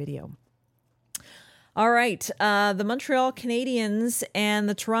drop a new video. All right. The Montreal Canadiens and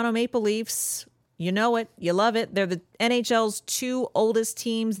the Toronto Maple Leafs, you know it, you love it. They're the NHL's 2 oldest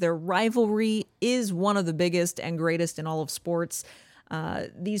teams. Their rivalry is one of the biggest and greatest in all of sports.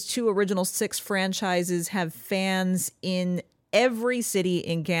 These 2 original 6 franchises have fans in every city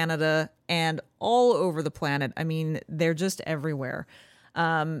in Canada and all over the planet. I mean, they're just everywhere.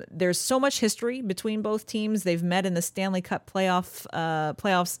 There's so much history between both teams. They've met in the Stanley Cup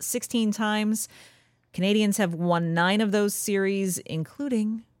playoffs 16 times. Canadiens have won 9 of those series,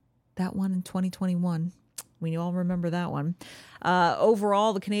 including that one in 2021. We all remember that one.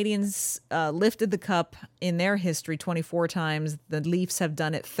 Overall, the Canadiens lifted the cup in their history 24 times. The Leafs have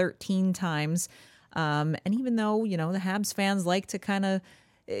done it 13 times. And even though, the Habs fans like to kind of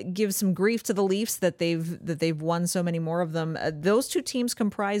give some grief to the Leafs that they've won so many more of them, those 2 teams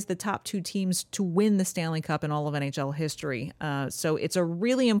comprise the top 2 teams to win the Stanley Cup in all of NHL history. So it's a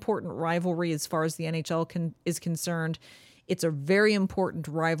really important rivalry as far as the NHL is concerned. It's a very important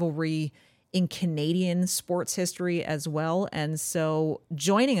rivalry in Canadian sports history as well. And so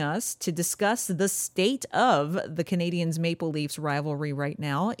joining us to discuss the state of the Canadiens Maple Leafs rivalry right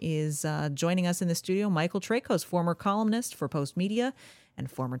now is joining us in the studio, Michael Trakos, former columnist for Post Media and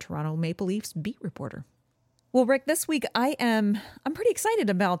former Toronto Maple Leafs beat reporter. Well, Rick, this week I'm pretty excited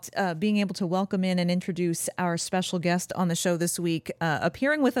about being able to welcome in and introduce our special guest on the show this week,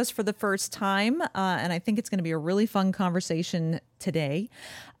 appearing with us for the first time, and I think it's going to be a really fun conversation today.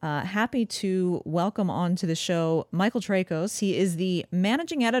 Happy to welcome onto the show Michael Trakos. He is the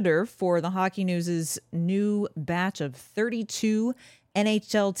managing editor for the Hockey News' new batch of 32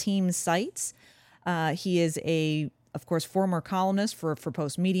 NHL team sites. He is a of course, former columnist for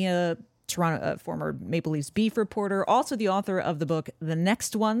Post Media, Toronto, former Maple Leafs beef reporter, also the author of the book The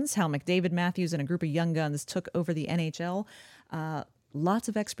Next Ones, How McDavid, Matthews, and a group of young guns took over the NHL. Lots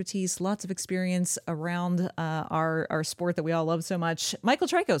of expertise, lots of experience around our sport that we all love so much. Michael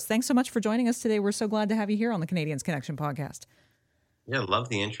Trikos, thanks so much for joining us today. We're so glad to have you here on the Canadiens Connection podcast. Yeah, love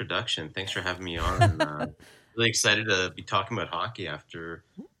the introduction. Thanks for having me on. Really excited to be talking about hockey after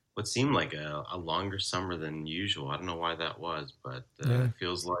what seemed like a longer summer than usual. I don't know why that was, but it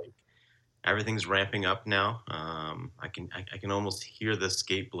feels like everything's ramping up now. I can almost hear the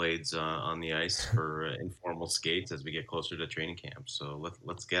skate blades on the ice for informal skates as we get closer to training camp. So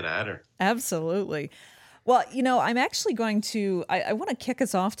let's get at her. Absolutely. Well, I'm actually going to, I want to kick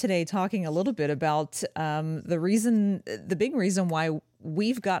us off today talking a little bit about the big reason why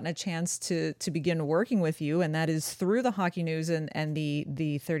we've gotten a chance to begin working with you, and that is through the Hockey News and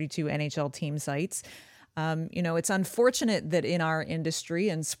the 32 NHL team sites. It's unfortunate that in our industry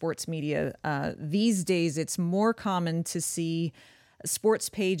and sports media these days, it's more common to see sports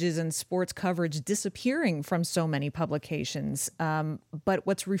pages and sports coverage disappearing from so many publications. But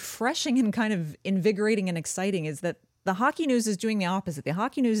what's refreshing and kind of invigorating and exciting is that the Hockey News is doing the opposite. The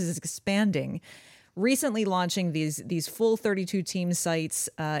Hockey News is expanding, recently launching these full 32 team sites,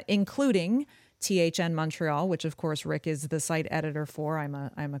 including THN Montreal, which of course Rick is the site editor for.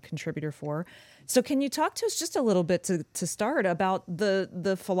 I'm a contributor for. So can you talk to us just a little bit to start about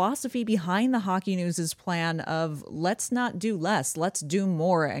the philosophy behind the Hockey News' plan of let's not do less, let's do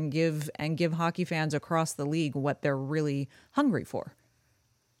more, and give hockey fans across the league what they're really hungry for?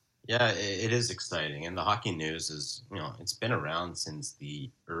 Yeah, it is exciting, and the Hockey News is it's been around since the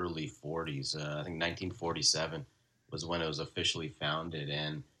early 40s. I think 1947 was when it was officially founded,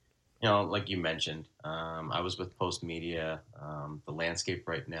 and like you mentioned, I was with Post Media. The landscape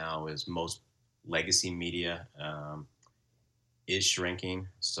right now is most legacy media is shrinking.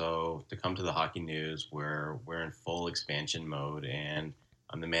 So to come to the Hockey News, where we're in full expansion mode, and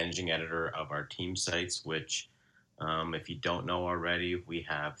I'm the managing editor of our team sites, which if you don't know already, we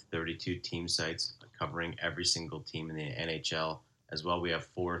have 32 team sites covering every single team in the NHL. As well, we have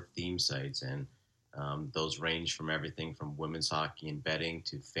 4 theme sites, and those range from everything from women's hockey and betting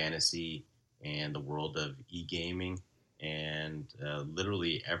to fantasy and the world of e-gaming. And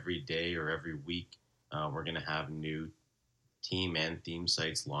literally every day or every week, we're going to have new team and theme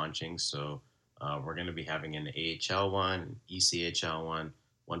sites launching. So we're going to be having an AHL one, an ECHL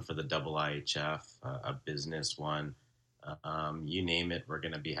one for the IIHF, a business one. You name it, we're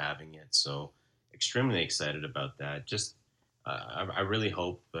going to be having it. So extremely excited about that. Just I really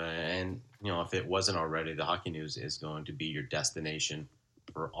hope, and if it wasn't already, the Hockey News is going to be your destination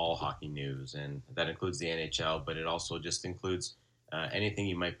for all hockey news, and that includes the NHL, but it also just includes anything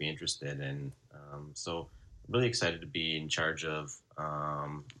you might be interested in. So really excited to be in charge of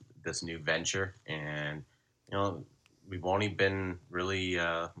this new venture, and we've only been really,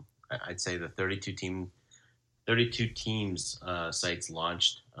 I'd say the 32 teams sites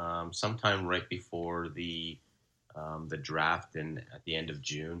launched sometime right before the draft at the end of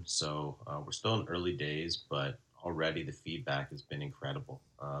June. So we're still in early days, but already the feedback has been incredible.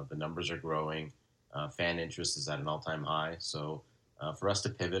 The numbers are growing. Fan interest is at an all-time high. So for us to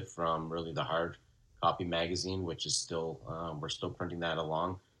pivot from really the hard copy magazine, which is still, we're still printing that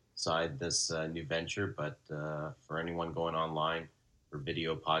alongside this new venture, but for anyone going online for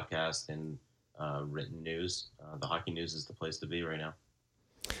video, podcast, and written news, the Hockey News is the place to be right now.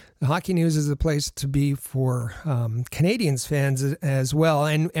 The Hockey News is the place to be for Canadiens fans as well.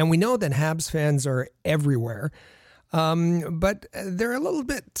 And we know that Habs fans are everywhere. But they're a little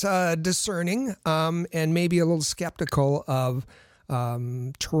bit discerning and maybe a little skeptical of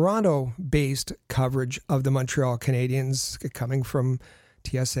Toronto-based coverage of the Montreal Canadiens coming from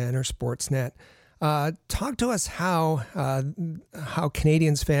TSN or Sportsnet. Talk to us how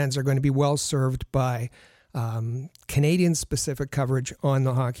Canadiens fans are going to be well served by Canadian-specific coverage on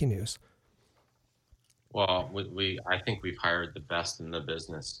the Hockey News. Well, I think we've hired the best in the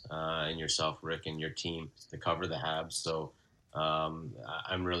business, and yourself, Rick, and your team to cover the Habs. So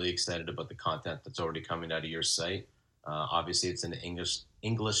I'm really excited about the content that's already coming out of your site. Obviously, it's an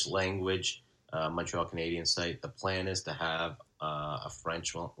English language Montreal Canadiens site. The plan is to have a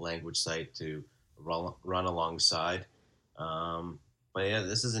French language site to run alongside. But yeah,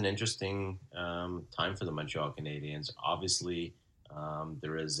 this is an interesting time for the Montreal Canadiens. Obviously,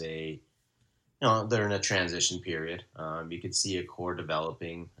 they're in a transition period. You could see a core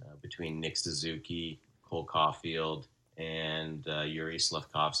developing between Nick Suzuki, Cole Caulfield, and Yuri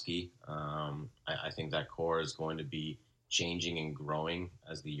Slafkovsky. I think that core is going to be changing and growing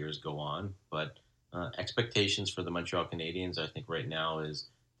as the years go on. But expectations for the Montreal Canadiens, I think right now is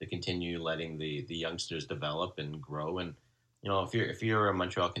to continue letting the youngsters develop and grow. And if you're a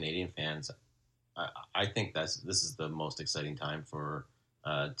Montreal Canadiens fans, I think this is the most exciting time for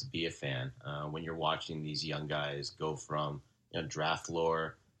to be a fan when you're watching these young guys go from draft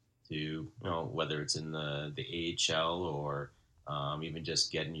lore to whether it's in the AHL or even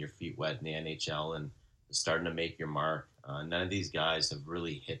just getting your feet wet in the NHL and starting to make your mark. None of these guys have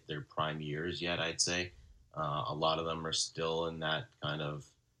really hit their prime years yet, I'd say. A lot of them are still in that kind of,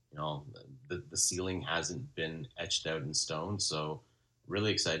 the ceiling hasn't been etched out in stone. So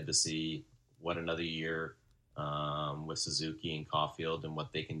really excited to see what another year with Suzuki and Caulfield and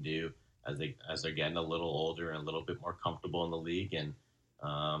what they can do as they're getting a little older and a little bit more comfortable in the league, and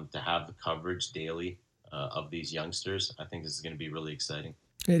to have the coverage daily of these youngsters. I think this is going to be really exciting.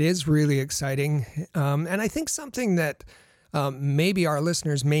 It is really exciting. And I think something that maybe our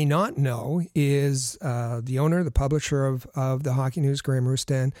listeners may not know is the owner, the publisher of the Hockey News, Graham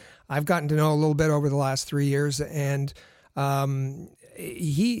Roustan. I've gotten to know a little bit over the last 3 years, and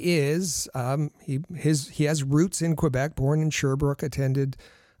he has roots in Quebec, born in Sherbrooke, attended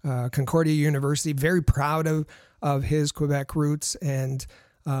Concordia University, very proud of his Quebec roots, and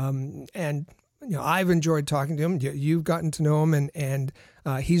I've enjoyed talking to him. You've gotten to know him, and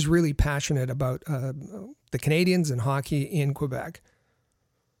he's really passionate about the Canadiens and hockey in Quebec.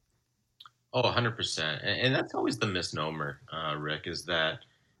 Oh, 100%. And that's always the misnomer, Rick, is that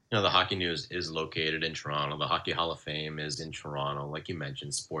the Hockey News is located in Toronto. The Hockey Hall of Fame is in Toronto. Like you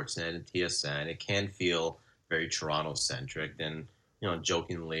mentioned, Sportsnet and TSN. It can feel very Toronto-centric. And,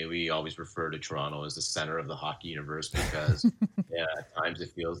 jokingly, we always refer to Toronto as the center of the hockey universe because at times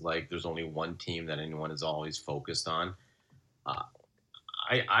it feels like there's only one team that anyone is always focused on.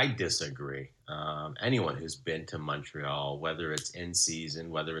 I disagree. Anyone who's been to Montreal, whether it's in season,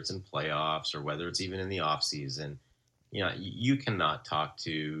 whether it's in playoffs, or whether it's even in the off season, you cannot talk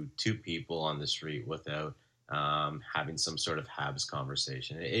to two people on the street without having some sort of Habs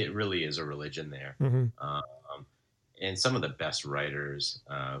conversation. It really is a religion there. Mm-hmm. And some of the best writers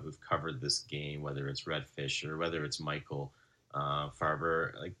who've covered this game, whether it's Red Fisher, whether it's Michael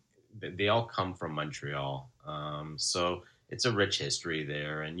Farber, like they all come from Montreal. So it's a rich history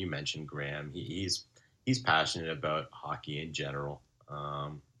there. And you mentioned Graham. He's passionate about hockey in general.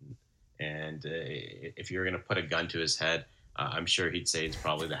 And if you're going to put a gun to his head, I'm sure he'd say it's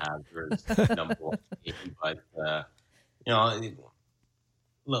probably the Habs number one team. But,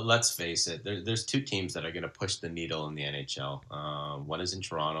 let's face it, there's two teams that are going to push the needle in the NHL. One is in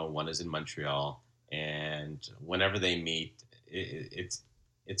Toronto, one is in Montreal. And whenever they meet, it's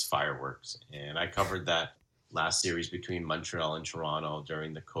fireworks. And I covered that last series between Montreal and Toronto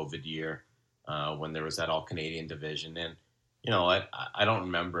during the COVID year when there was that all-Canadian division. And you know what? I don't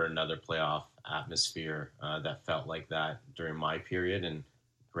remember another playoff atmosphere that felt like that during my period. And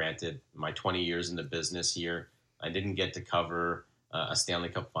granted, my 20 years in the business here, I didn't get to cover a Stanley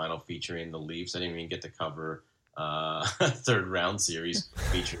Cup final featuring the Leafs. I didn't even get to cover a third round series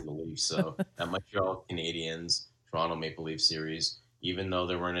featuring the Leafs. So that Montreal Canadiens, Toronto Maple Leaf series, even though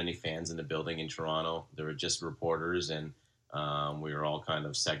there weren't any fans in the building in Toronto, there were just reporters, and we were all kind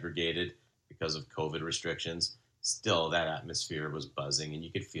of segregated because of COVID restrictions. Still, that atmosphere was buzzing, and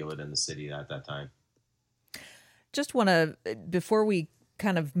you could feel it in the city at that time. Just want to, before we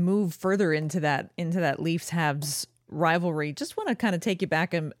kind of move further into that Leafs-Habs rivalry, just want to kind of take you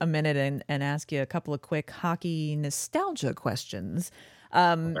back a minute and ask you a couple of quick hockey nostalgia questions.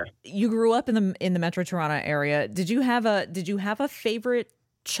 Okay. You grew up in the Metro Toronto area. Did you have a favorite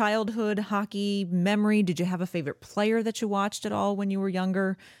childhood hockey memory? Did you have a favorite player that you watched at all when you were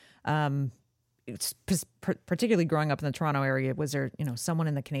younger? Particularly growing up in the Toronto area, was there someone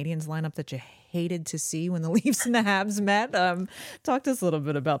in the Canadiens lineup that you hated to see when the Leafs and the Habs met? Talk to us a little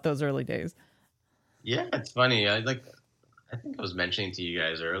bit about those early days. Yeah, it's funny. I think I was mentioning to you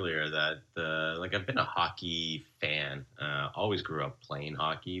guys earlier that I've been a hockey fan. Always grew up playing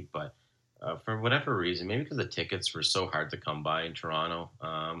hockey, but for whatever reason, maybe because the tickets were so hard to come by in Toronto,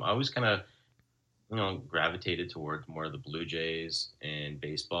 I always kind of gravitated towards more of the Blue Jays and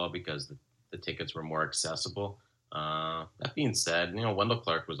baseball because the tickets were more accessible. That being said, Wendell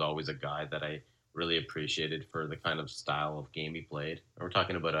Clark was always a guy that I really appreciated for the kind of style of game he played. We're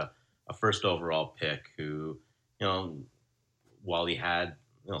talking about a first overall pick who, while he had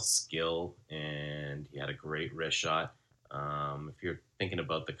skill and he had a great wrist shot, if you're thinking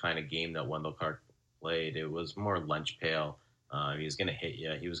about the kind of game that Wendell Clark played, it was more lunch pail. He was going to hit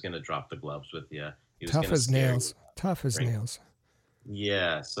you. He was going to drop the gloves with you. He was tough as nails. Tough as nails.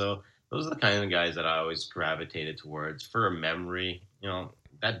 Yeah, so those are the kind of guys that I always gravitated towards. For a memory,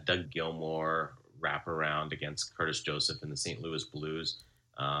 that Doug Gilmour, wraparound against Curtis Joseph and the St. Louis Blues.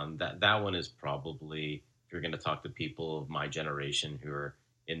 That one is probably, if you're going to talk to people of my generation who are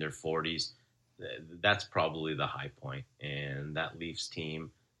in their 40s, that's probably the high point. And that Leafs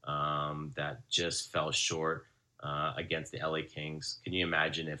team that just fell short against the LA Kings. Can you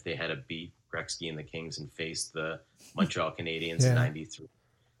imagine if they had to beat Gretzky and the Kings and faced the Montreal Canadiens in '93?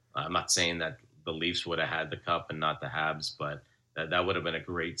 I'm not saying that the Leafs would have had the cup and not the Habs, but that would have been a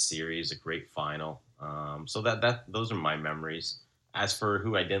great series, a great final. So those are my memories. As for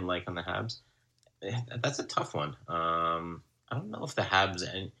who I didn't like on the Habs, that's a tough one. I don't know if the Habs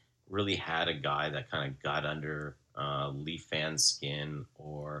really had a guy that kind of got under Leaf fans' skin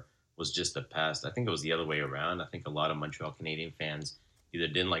or was just a pest. I think it was the other way around. I think a lot of Montreal Canadian fans either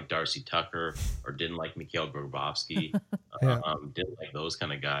didn't like Darcy Tucker or didn't like Mikhail Grabovski, didn't like those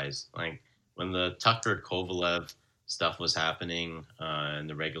kind of guys. Like when the Tucker Kovalev stuff was happening in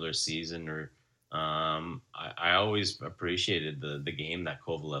the regular season, or I always appreciated the game that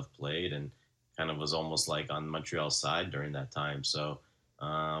Kovalev played and kind of was almost like on Montreal's side during that time. So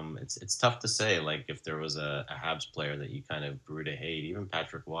it's tough to say, like, if there was a Habs player that you kind of grew to hate, even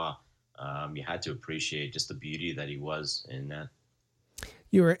Patrick Waugh, you had to appreciate just the beauty that he was in that.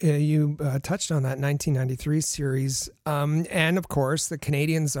 You touched on that 1993 series, and of course the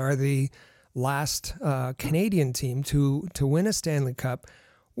Canadiens are the last Canadian team to win a Stanley Cup.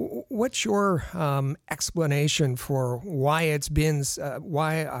 What's your explanation for why it's been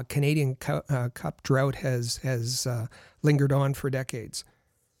why a Canadian Cup drought has lingered on for decades?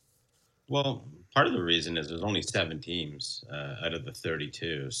 Well, part of the reason is there's only 7 teams out of the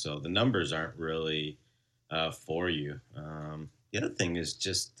 32, so the numbers aren't really for you. The other thing is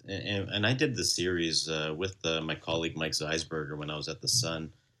just, and I did the series with my colleague Mike Zeisberger when I was at the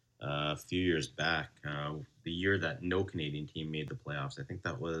Sun a few years back, the year that no Canadian team made the playoffs. I think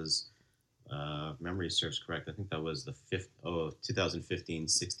that was, memory serves correct, I think that was the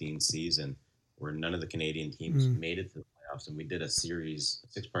 2015-16 season where none of the Canadian teams made it to the playoffs. And we did a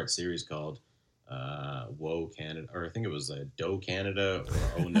 6-part series called Whoa Canada, or I think it was Doe Canada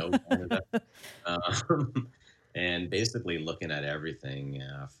or Oh No Canada. And basically looking at everything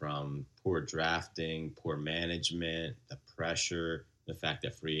from poor drafting, poor management, the pressure, the fact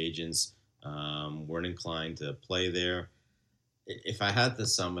that free agents weren't inclined to play there. If I had to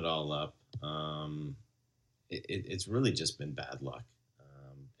sum it all up, it's really just been bad luck.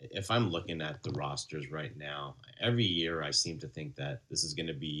 If I'm looking at the rosters right now, every year I seem to think that this is going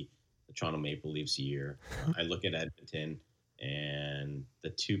to be the Toronto Maple Leafs year. I look at Edmonton and the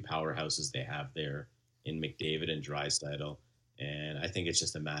 2 powerhouses they have there in McDavid and Draisaitl, and I think it's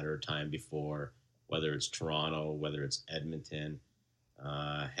just a matter of time before, whether it's Toronto, whether it's Edmonton,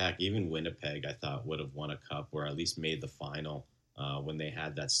 heck, even Winnipeg, I thought would have won a cup or at least made the final when they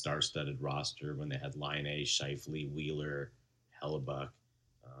had that star-studded roster, when they had Laine, Scheifele, Wheeler, Hellebuck.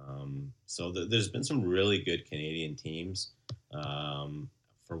 So there's been some really good Canadian teams.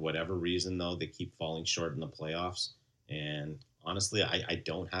 For whatever reason, though, they keep falling short in the playoffs, and honestly, I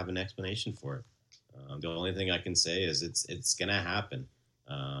don't have an explanation for it. The only thing I can say is it's going to happen.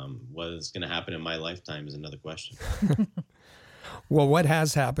 Whether it's going to happen in my lifetime is another question. Well, what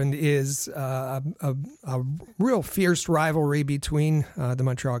has happened is a real fierce rivalry between the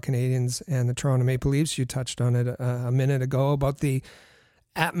Montreal Canadiens and the Toronto Maple Leafs. You touched on it a minute ago about the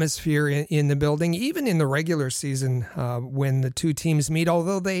atmosphere in the building, even in the regular season when the two teams meet,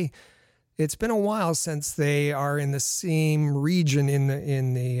 although it's been a while since they are in the same region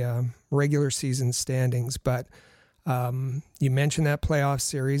in the regular season standings. But you mentioned that playoff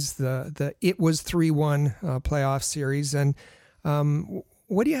series, it was 3-1 playoff series. And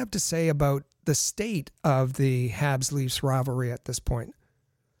what do you have to say about the state of the Habs-Leafs rivalry at this point?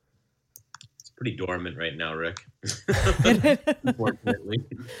 It's pretty dormant right now, Rick. Unfortunately.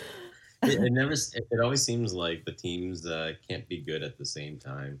 It always seems like the teams can't be good at the same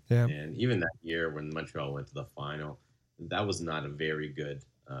time. Yeah. And even that year when Montreal went to the final, that was not a very good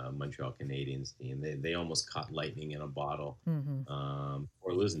Montreal Canadiens team. They almost caught lightning in a bottle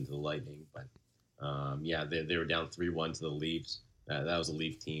or losing to the Lightning. But they were down 3-1 to the Leafs. That was a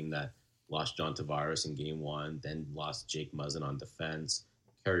Leaf team that lost John Tavares in Game 1, then lost Jake Muzzin on defense.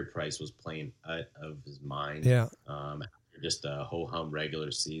 Carey Price was playing out of his mind. Yeah. After just a ho-hum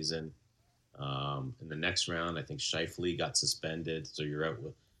regular season. In the next round, I think Scheifele got suspended, so you're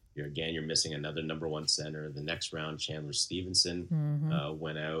missing another number 1 center. The next round, Chandler Stevenson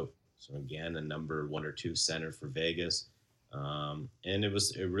went out, so again a number 1 or 2 center for Vegas. And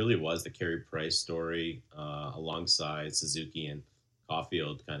it really was the Carey Price story alongside Suzuki and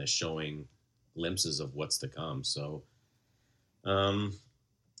Caulfield, kind of showing glimpses of what's to come. So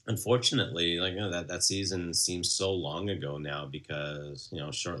unfortunately, that season seems so long ago now because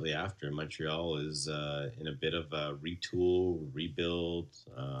shortly after Montreal is in a bit of a retool, rebuild,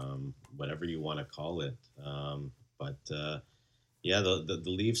 whatever you want to call it. But yeah, the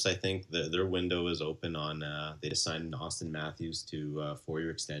Leafs, I think their window is open on. They just signed Austin Matthews to a 4-year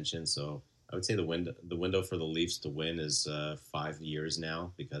extension, so I would say the window for the Leafs to win is 5 years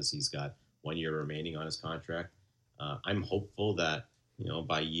now because he's got 1 year remaining on his contract. I'm hopeful that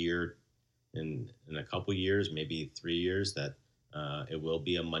by year in a couple years, maybe 3 years, that it will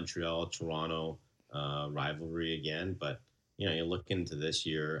be a Montreal-Toronto rivalry again. But you look into this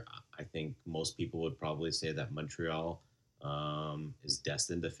year, I think most people would probably say that Montreal is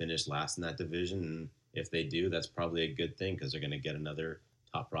destined to finish last in that division. And if they do, that's probably a good thing because they're going to get another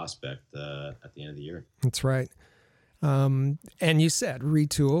top prospect at the end of the year. That's right. And you said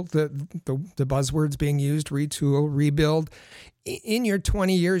retool, the buzzwords being used, retool, rebuild. In your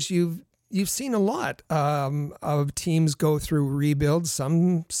 20 years, you've seen a lot of teams go through rebuilds,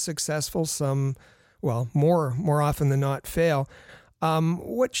 some successful, some, well, more often than not fail.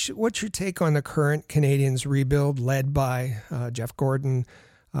 What's your take on the current Canadiens rebuild led by Jeff Gordon,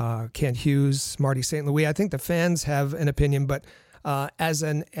 Kent Hughes, Marty St. Louis? I think the fans have an opinion, but as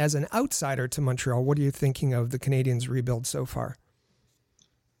an outsider to Montreal, what are you thinking of the Canadiens rebuild so far?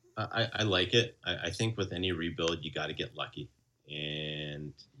 I like it. I think with any rebuild, you got to get lucky,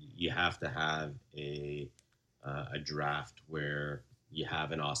 and you have to have a draft where you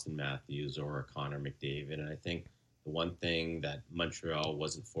have an Austin Matthews or a Connor McDavid. And I think the one thing that Montreal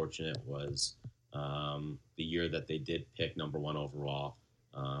wasn't fortunate was the year that they did pick number 1 overall.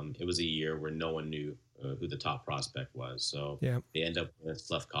 It was a year where no one knew who the top prospect was. So They end up with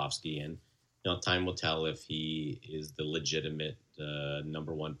Slafkovsky, and time will tell if he is the legitimate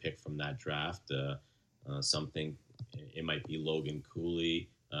number 1 pick from that draft. It might be Logan Cooley.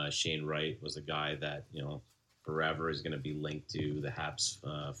 Shane Wright was a guy that forever is going to be linked to the Habs'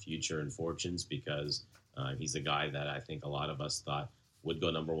 future and fortunes because he's a guy that I think a lot of us thought would go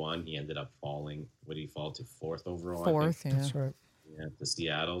number 1. He ended up falling. Would he fall to 4th overall? 4th, yeah. That's right. Yeah, to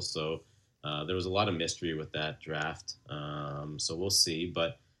Seattle. So there was a lot of mystery with that draft. So we'll see.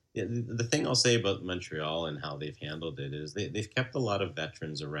 But the thing I'll say about Montreal and how they've handled it is they've kept a lot of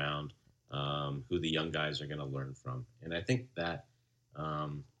veterans around who the young guys are going to learn from. And I think that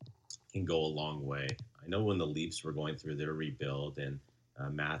can go a long way. I know when the Leafs were going through their rebuild and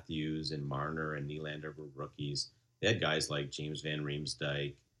Matthews and Marner and Nylander were rookies, they had guys like James Van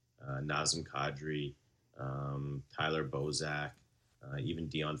Riemsdyk, Nazem Kadri, Tyler Bozak, even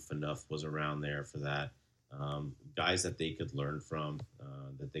Dion Phaneuf was around there for that. Guys that they could learn from,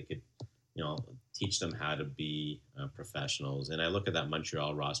 that they could, teach them how to be professionals. And I look at that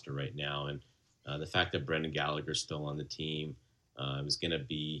Montreal roster right now, and the fact that Brendan Gallagher's still on the team is going to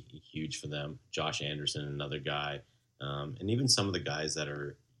be huge for them. Josh Anderson, another guy, and even some of the guys that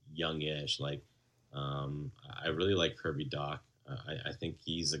are youngish, like I really like Kirby Dach. I think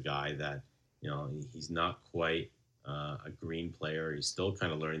he's a guy that, he's not quite a green player. He's still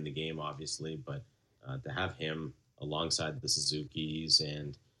kind of learning the game, obviously, but to have him alongside the Suzukis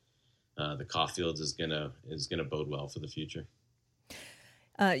and the Caulfields is gonna bode well for the future.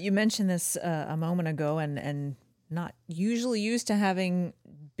 You mentioned this a moment ago, and not usually used to having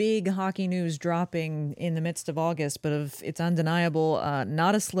big hockey news dropping in the midst of August, but it's undeniable.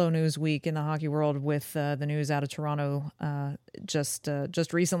 Not a slow news week in the hockey world with the news out of Toronto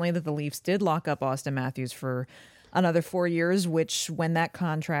just recently that the Leafs did lock up Austin Matthews for another 4 years, which when that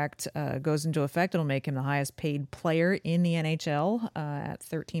contract goes into effect, it'll make him the highest paid player in the NHL at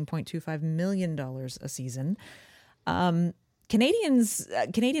 $13.25 million a season.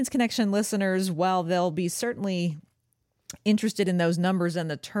 Canadiens Connection listeners, while they'll be certainly interested in those numbers and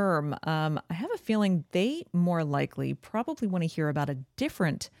the term, I have a feeling they more likely probably want to hear about a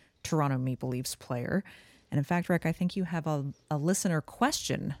different Toronto Maple Leafs player. And in fact, Rick, I think you have a listener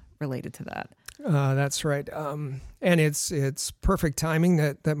question related to that. That's right. And it's perfect timing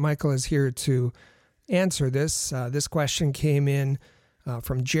that Michael is here to answer this. This question came in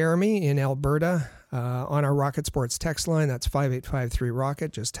from Jeremy in Alberta on our Rocket Sports text line. That's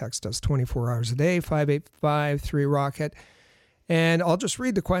 5853-ROCKET. Just text us 24 hours a day, 5853-ROCKET. And I'll just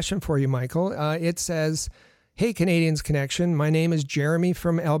read the question for you, Michael. It says, "Hey, Canadiens Connection. My name is Jeremy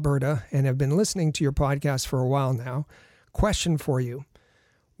from Alberta and have been listening to your podcast for a while now. Question for you.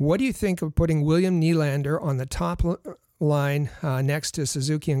 What do you think of putting William Nylander on the top line next to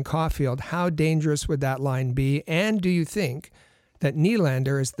Suzuki and Caulfield? How dangerous would that line be? And do you think that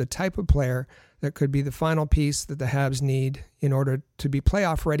Nylander is the type of player that could be the final piece that the Habs need in order to be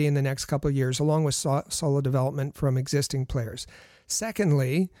playoff ready in the next couple of years, along with solid development from existing players?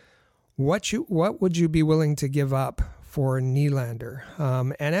 Secondly, what would you be willing to give up for Nylander?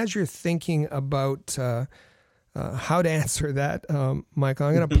 And as you're thinking about how to answer that, Michael,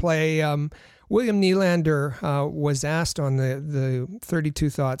 I'm going to play. William Nylander was asked on the 32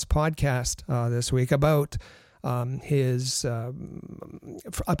 Thoughts podcast this week about his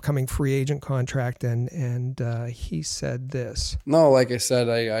upcoming free agent contract, and he said this. No, like I said,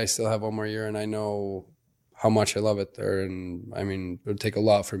 I still have one more year, and I know how much I love it there. And I mean, it would take a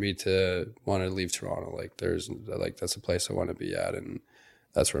lot for me to want to leave Toronto. That's a place I want to be at, and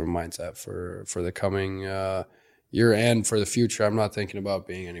that's where my mind's at for the coming year and for the future. I'm not thinking about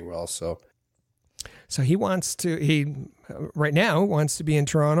being anywhere else. So he right now wants to be in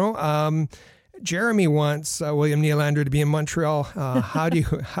Toronto. Jeremy wants William Nylander to be in Montreal. How do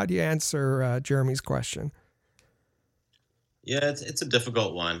you answer Jeremy's question? Yeah, it's a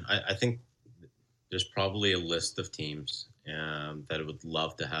difficult one. I think there's probably a list of teams that would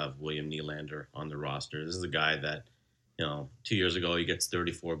love to have William Nylander on the roster. This is a guy that, 2 years ago he gets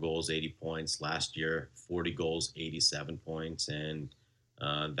 34 goals, 80 points. Last year, 40 goals, 87 points, and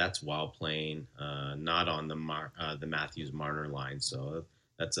that's while playing not on the Matthews-Marner line. So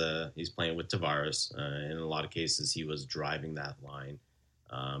he's playing with Tavares. In a lot of cases, he was driving that line.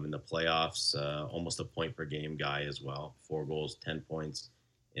 In the playoffs, almost a point per game guy as well. 4 goals, 10 points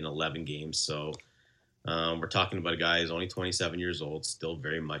in 11 games. So we're talking about a guy who's only 27 years old, still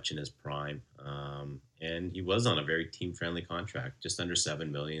very much in his prime. And he was on a very team-friendly contract, just under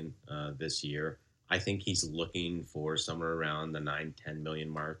 $7 million this year. I think he's looking for somewhere around the $9-10 million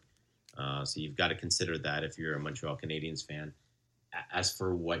mark. So you've got to consider that if you're a Montreal Canadiens fan. As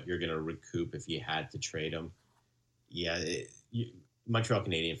for what you're going to recoup if you had to trade him, Montreal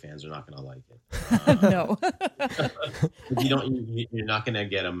Canadian fans are not going to like it. No. You're not going to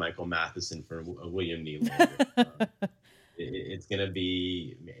get a Michael Matheson for a William Nylander.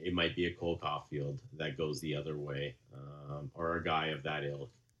 It might be a Cole Caulfield that goes the other way, or a guy of that ilk.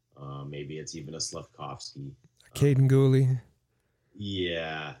 Maybe it's even a Slavkovsky. Caden Gooley.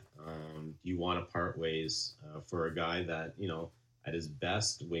 Yeah. Do you want to part ways for a guy that, at his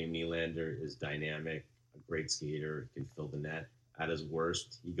best, William Nylander is dynamic, a great skater, can fill the net. At his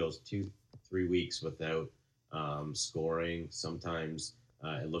worst, he goes 2-3 weeks without scoring. Sometimes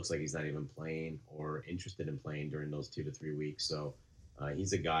it looks like he's not even playing or interested in playing during those 2 to 3 weeks. So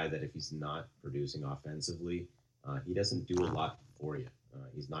he's a guy that if he's not producing offensively, he doesn't do a lot for you.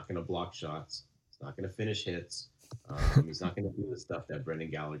 He's not going to block shots. He's not going to finish hits. He's not going to do the stuff that Brendan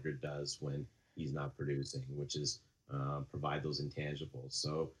Gallagher does when he's not producing, which is provide those intangibles.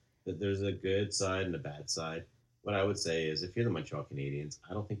 So there's a good side and a bad side. What I would say is if you're the Montreal Canadiens,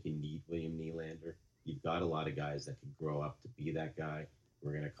 I don't think you need William Nylander. You've got a lot of guys that could grow up to be that guy.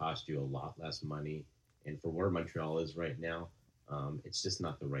 We're going to cost you a lot less money. And for where Montreal is right now, it's just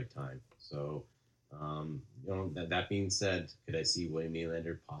not the right time. So, that being said, could I see William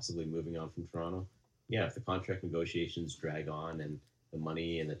Nylander possibly moving on from Toronto? Yeah, if the contract negotiations drag on and the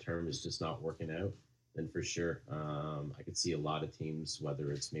money and the term is just not working out, then for sure. I could see a lot of teams,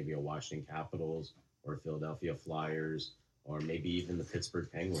 whether it's maybe a Washington Capitals or Philadelphia Flyers, or maybe even the Pittsburgh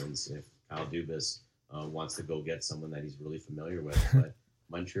Penguins, if Kyle Dubas wants to go get someone that he's really familiar with. But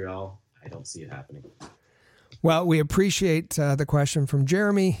Montreal, I don't see it happening. Well, we appreciate the question from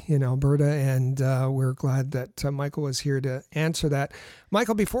Jeremy in Alberta, and we're glad that Michael was here to answer that.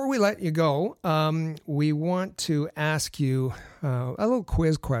 Michael, before we let you go, we want to ask you a little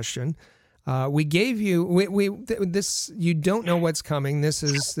quiz question. We gave you this. You don't know what's coming. This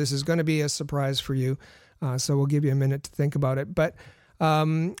is going to be a surprise for you. So we'll give you a minute to think about it. But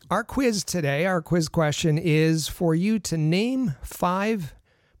our quiz question is for you to name 5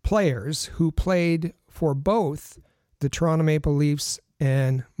 players who played for both the Toronto Maple Leafs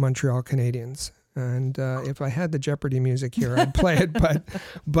and Montreal Canadiens. And if I had the Jeopardy music here, I'd play it.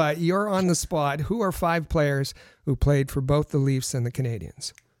 But you're on the spot. Who are 5 players who played for both the Leafs and the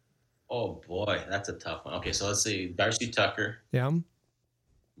Canadiens? Oh, boy, that's a tough one. Okay, so let's see. Darcy Tucker. Yeah.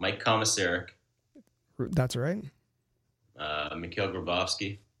 Mike Komisarek. That's right. Mikhail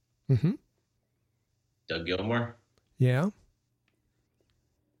Grabovski. Mm-hmm. Doug Gilmour. Yeah.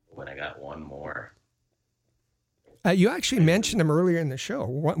 When I got one more. You actually mentioned him earlier in the show.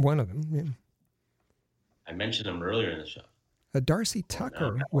 One of them. Yeah. I mentioned him earlier in the show. Darcy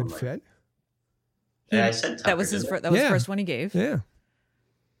Tucker would fit. Yeah, I said Tucker. That was the first one he gave. Yeah.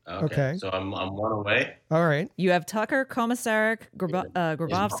 Okay. So I'm one away. All right. You have Tucker, Komisarek,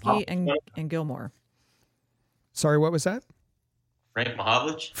 Grabovski, and Gilmour. Sorry, what was that? Frank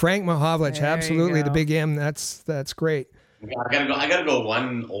Mahovlich. Frank Mahovlich, absolutely, the big M. That's great. I gotta go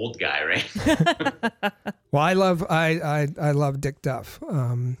one old guy, right? Well, I love Dick Duff,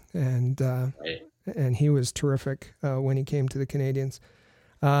 and he was terrific when he came to the Canadiens.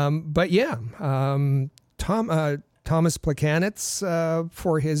 But yeah, Thomas Plekanec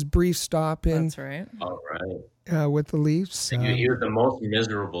for his brief stop in. That's right. All right. With the Leafs. He was the most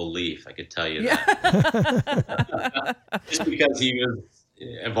miserable Leaf, I could tell you that. Just because he was,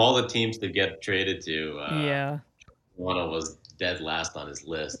 of all the teams to get traded to, Toronto was dead last on his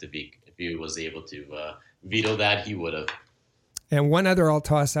list. If he was able to veto that, he would have. And one other I'll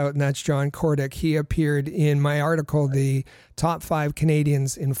toss out, and that's John Kordic. He appeared in my article, The Top 5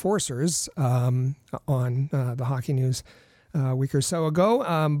 Canadiens Enforcers, on the Hockey News a week or so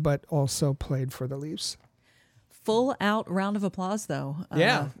ago, but also played for the Leafs. Full out round of applause, though.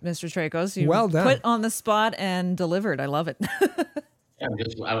 Mr. Trakos, you well done. Put on the spot and delivered. I love it.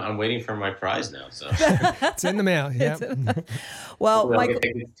 I'm waiting for my prize now. So it's in the mail. Yeah. Well, Michael,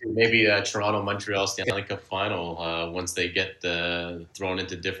 maybe Toronto Montreal Stanley Cup final once they get thrown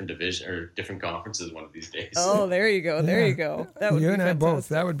into different division or different conferences one of these days. Oh, there you go. There you go. That would you be and fantastic. I both.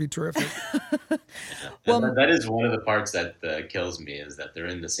 That would be terrific. Well, that is one of the parts that kills me is that they're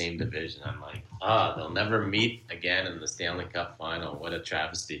in the same division. I'm like, they'll never meet again in the Stanley Cup final. What a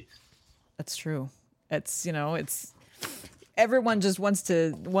travesty. That's true. It's everyone just wants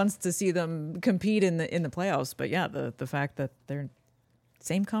to see them compete in the playoffs. But yeah, the fact that they're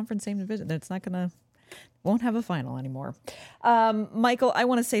same conference, same division, that's won't have a final anymore. Michael, I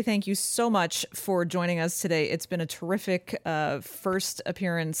want to say thank you so much for joining us today. It's been a terrific first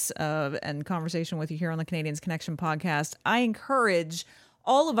appearance and conversation with you here on the Canadiens Connection podcast. I encourage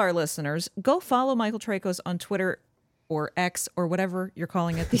all of our listeners, go follow Michael Trakos on Twitter or X or whatever you're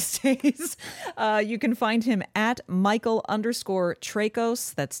calling it these days. You can find him at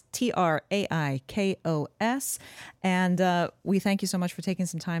Michael_Trakos. That's TRAIKOS. And we thank you so much for taking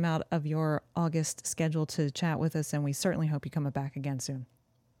some time out of your August schedule to chat with us. And we certainly hope you come back again soon.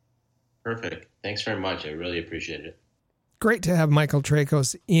 Perfect. Thanks very much. I really appreciate it. Great to have Michael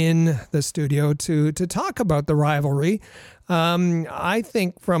Trakos in the studio to talk about the rivalry. I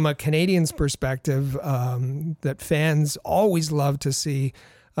think from a Canadiens perspective, that fans always love to see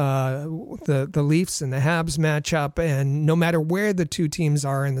the Leafs and the Habs match up, and no matter where the two teams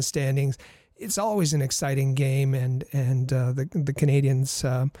are in the standings, it's always an exciting game, and the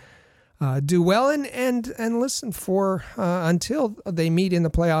Canadiens do well and listen for until they meet in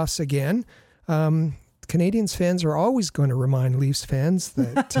the playoffs again. Canadiens fans are always going to remind Leafs fans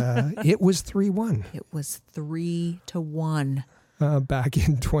that it was 3-1. It was 3-1. Back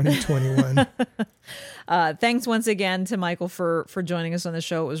in 2021. Thanks once again to Michael for joining us on the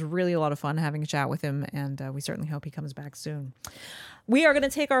show. It was really a lot of fun having a chat with him, and we certainly hope he comes back soon. We are going to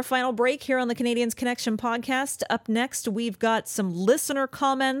take our final break here on the Canadiens Connection podcast. Up next, we've got some listener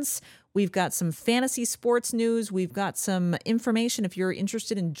comments. We've got some fantasy sports news. We've got some information if you're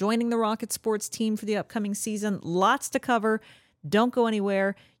interested in joining the Rocket Sports team for the upcoming season. Lots to cover. Don't go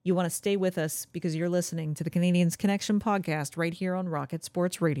anywhere. You want to stay with us because you're listening to the Canadiens Connection podcast right here on Rocket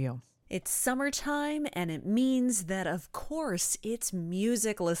Sports Radio. It's summertime, and it means that, of course, it's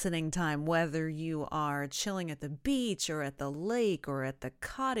music listening time, whether you are chilling at the beach or at the lake or at the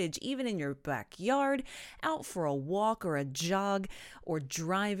cottage, even in your backyard, out for a walk or a jog, or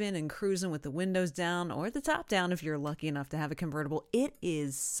driving and cruising with the windows down or the top down if you're lucky enough to have a convertible. It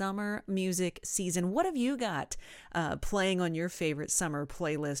is summer music season. What have you got playing on your favorite summer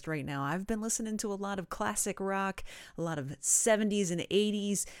playlist right now? I've been listening to a lot of classic rock, a lot of 70s and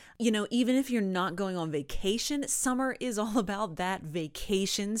 80s. You know, even if you're not going on vacation, summer is all about that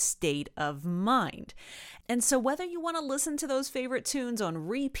vacation state of mind. And so whether you want to listen to those favorite tunes on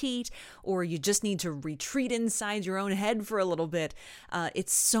repeat or you just need to retreat inside your own head for a little bit,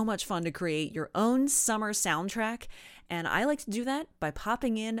 it's so much fun to create your own summer soundtrack. And I like to do that by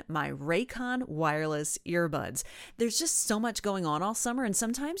popping in my Raycon wireless earbuds. There's just so much going on all summer, and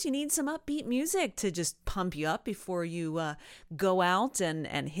sometimes you need some upbeat music to just pump you up before you go out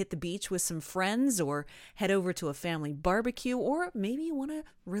and hit the beach with some friends or head over to a family barbecue, or maybe you want to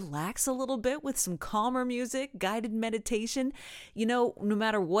relax a little bit with some calmer music, guided meditation. You know, no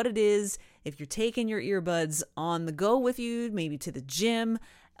matter what it is, if you're taking your earbuds on the go with you, maybe to the gym,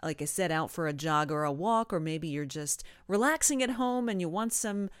 like I said, out for a jog or a walk, or maybe you're just relaxing at home and you want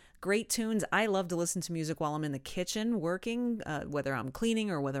some great tunes. I love to listen to music while I'm in the kitchen working, whether I'm cleaning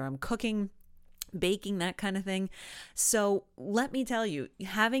or whether I'm cooking. baking, that kind of thing. So let me tell you,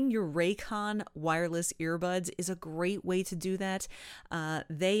 having your Raycon wireless earbuds is a great way to do that.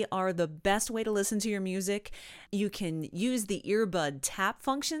 They are the best way to listen to your music. You can use the earbud tap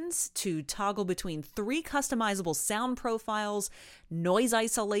functions to toggle between 3 customizable sound profiles, noise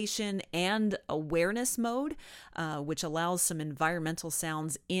isolation, and awareness mode, which allows some environmental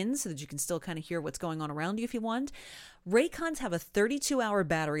sounds in so that you can still kind of hear what's going on around you if you want. Raycons have a 32-hour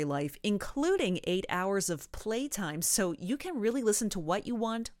battery life, including 8 hours of playtime, so you can really listen to what you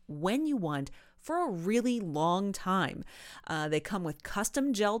want, when you want, for a really long time. They come with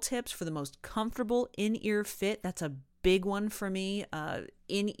custom gel tips for the most comfortable in-ear fit. That's a big one for me.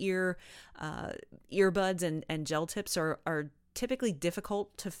 In-ear earbuds and gel tips are typically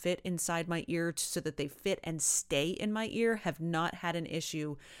difficult to fit inside my ear so that they fit and stay in my ear. Have not had an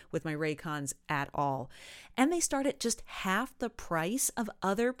issue with my Raycons at all. And they start at just half the price of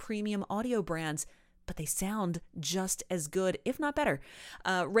other premium audio brands, but they sound just as good, if not better.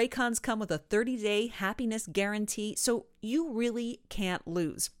 Raycons come with a 30-day happiness guarantee, so you really can't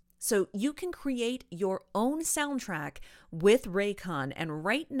lose. So you can create your own soundtrack with Raycon. And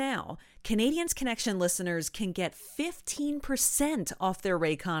right now, Canadiens Connection listeners can get 15% off their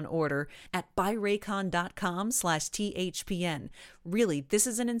Raycon order at buyraycon.com/THPN. Really, this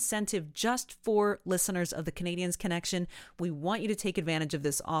is an incentive just for listeners of the Canadiens Connection. We want you to take advantage of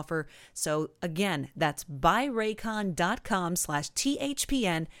this offer. So again, that's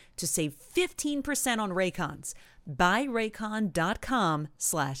buyraycon.com/THPN to save 15% on Raycons.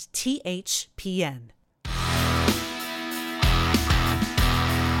 buyraycon.com/THPN.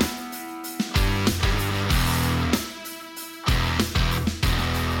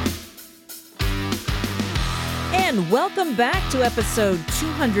 And welcome back to episode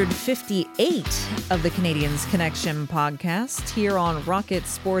 258 of the Canadiens Connection podcast here on Rocket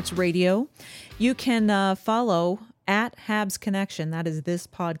Sports Radio. You can follow at Habs Connection. That is this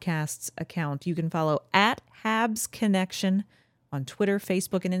podcast's account. You can follow at Habs Connection on Twitter,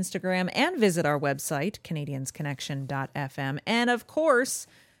 Facebook, and Instagram, and visit our website, canadiensconnection.fm. And of course,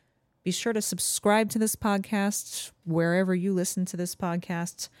 be sure to subscribe to this podcast wherever you listen to this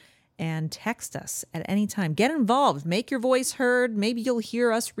podcast and text us at any time. Get involved. Make your voice heard. Maybe you'll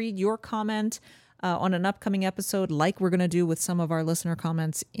hear us read your comment on an upcoming episode like we're going to do with some of our listener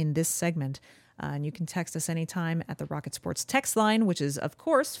comments in this segment. And you can text us anytime at the Rocket Sports text line, which is, of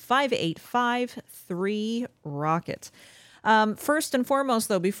course, 585-3-ROCKET. First and foremost,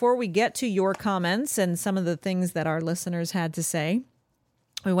 though, before we get to your comments and some of the things that our listeners had to say,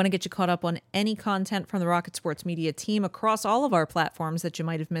 we want to get you caught up on any content from the Rocket Sports Media team across all of our platforms that you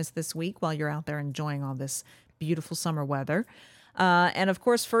might have missed this week while you're out there enjoying all this beautiful summer weather. And of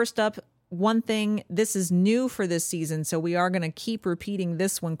course, first up, one thing, this is new for this season, so we are going to keep repeating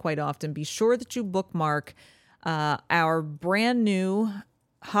this one quite often. Be sure that you bookmark our brand new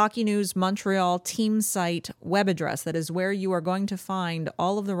Hockey News Montreal team site web address. That is where you are going to find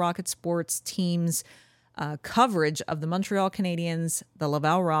all of the Rocket Sports team's coverage of the Montreal Canadiens, the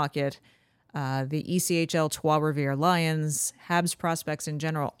Laval Rocket, the ECHL Trois-Rivières Lions, Habs prospects in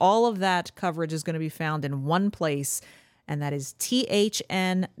general. All of that coverage is going to be found in one place, and that is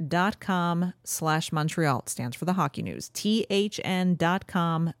thn.com/Montreal. It stands for the Hockey News.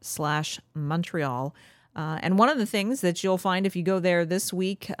 thn.com/Montreal. And one of the things that you'll find if you go there this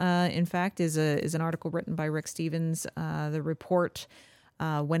week, in fact, is an article written by Rick Stevens, the report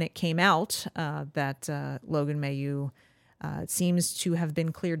when it came out that Logan Mailloux seems to have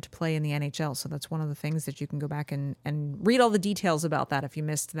been cleared to play in the NHL. So that's one of the things that you can go back and read all the details about that if you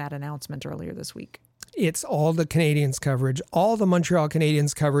missed that announcement earlier this week. It's all the Canadiens coverage, all the Montreal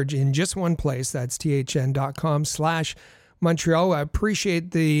Canadiens coverage in just one place. That's thn.com/Montreal. I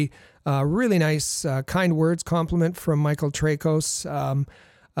appreciate the really nice, kind words, compliment from Michael Trakos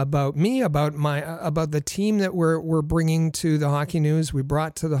about me, about the team that we're bringing to the Hockey News. We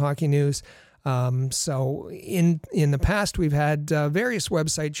brought to the Hockey News. So in the past, we've had various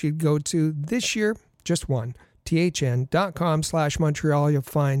websites you'd go to. This year, just one, thn.com/Montreal. You'll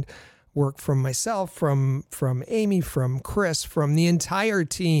find work from myself, from Amy, from Chris, from the entire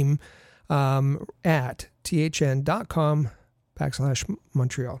team at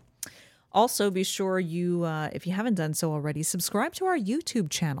thn.com/Montreal. Also, be sure you, if you haven't done so already, subscribe to our YouTube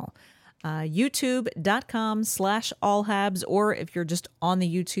channel, youtube.com/allhabs, or if you're just on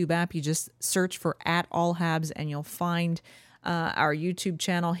the YouTube app, you just search for @allhabs and you'll find our YouTube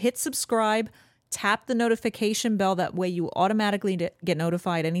channel. Hit subscribe, tap the notification bell. That way you automatically get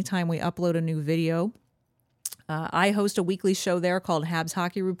notified anytime we upload a new video. I host a weekly show there called Habs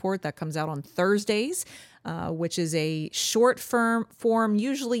Hockey Report that comes out on Thursdays. which is a short form,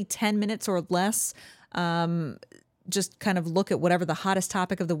 usually 10 minutes or less. Just kind of look at whatever the hottest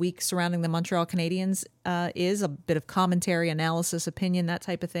topic of the week surrounding the Montreal Canadiens is, a bit of commentary, analysis, opinion, that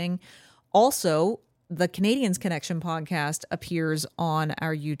type of thing. Also, the Canadiens Connection podcast appears on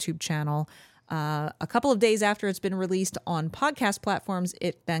our YouTube channel. A couple of days after it's been released on podcast platforms,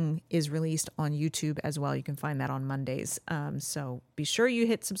 it then is released on YouTube as well. You can find that on Mondays. So be sure you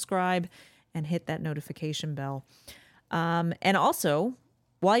hit subscribe and hit that notification bell. And also,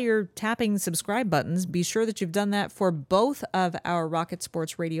 while you're tapping subscribe buttons, be sure that you've done that for both of our Rocket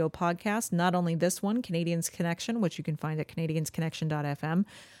Sports Radio podcasts, not only this one, Canadiens Connection, which you can find at canadiensconnection.fm,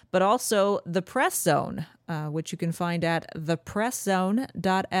 but also The Press Zone, which you can find at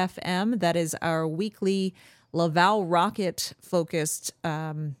thepresszone.fm. That is our weekly Laval Rocket-focused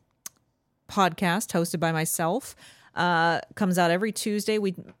podcast hosted by myself. Comes out every Tuesday.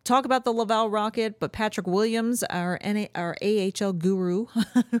 We talk about the Laval Rocket, but Patrick Williams, our AHL guru,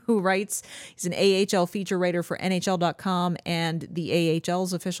 who writes, he's an AHL feature writer for NHL.com and the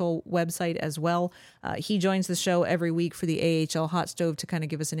AHL's official website as well. He joins the show every week for the AHL Hot Stove to kind of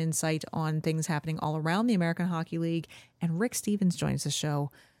give us an insight on things happening all around the American Hockey League. And Rick Stevens joins the show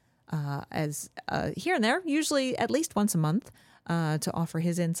as here and there, usually at least once a month, to offer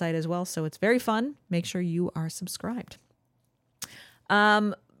his insight as well. So it's very fun. Make sure you are subscribed.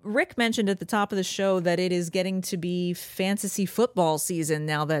 Rick mentioned at the top of the show that it is getting to be fantasy football season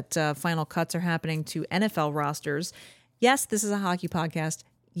now that final cuts are happening to NFL rosters. Yes, this is a hockey podcast.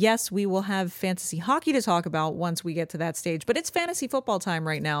 Yes, we will have fantasy hockey to talk about once we get to that stage, but it's fantasy football time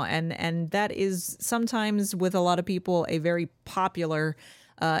right now. And that is sometimes with a lot of people a very popular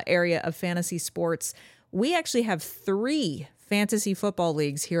area of fantasy sports. We actually have 3 fantasy football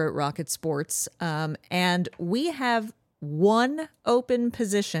leagues here at Rocket Sports, and we have one open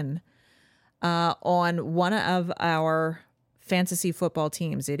position on one of our fantasy football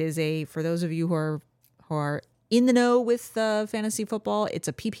teams. It is for those of you who are in the know with fantasy football, it's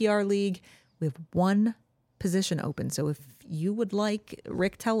a PPR league with one position open. So if you would like,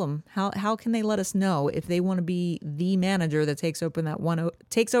 Rick, tell them how can they let us know if they want to be the manager that takes over that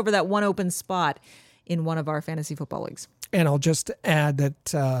one open spot in one of our fantasy football leagues. And I'll just add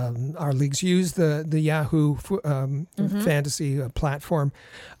that our leagues use the Yahoo fantasy platform.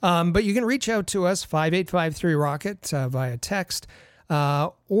 But you can reach out to us, 5853-ROCKET, via text.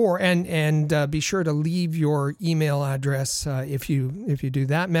 Or be sure to leave your email address if you do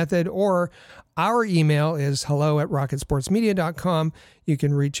that method. Or our email is hello@rocketsportsmedia.com. You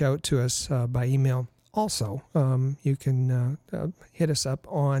can reach out to us by email. Also, you can hit us up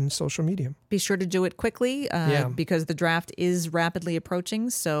on social media. Be sure to do it quickly because the draft is rapidly approaching.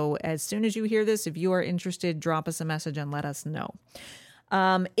 So as soon as you hear this, if you are interested, drop us a message and let us know.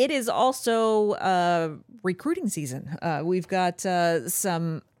 It is also recruiting season. We've got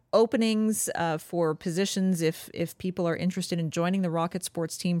some openings for positions if people are interested in joining the Rocket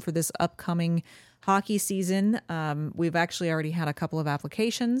Sports team for this upcoming hockey season. We've actually already had a couple of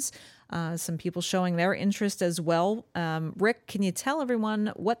applications, some people showing their interest as well. Rick, can you tell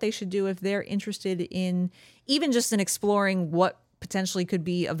everyone what they should do if they're interested in even just in exploring what potentially could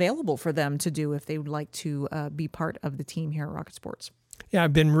be available for them to do if they would like to be part of the team here at Rocket Sports? Yeah,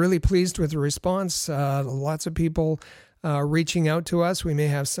 I've been really pleased with the response. Lots of people reaching out to us. We may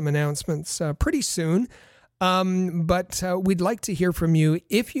have some announcements pretty soon. But we'd like to hear from you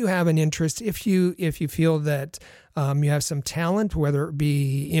if you have an interest, if you feel that you have some talent, whether it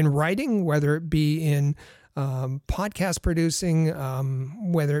be in writing, whether it be in podcast producing,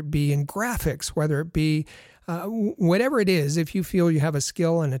 whether it be in graphics, whether it be whatever it is. If you feel you have a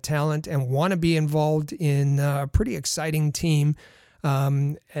skill and a talent and want to be involved in a pretty exciting team,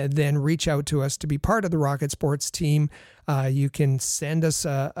 then reach out to us to be part of the Rocket Sports team. You can send us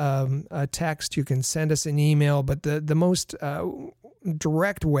a text, you can send us an email, but the most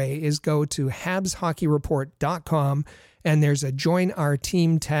direct way is go to habshockeyreport.com, and there's a Join Our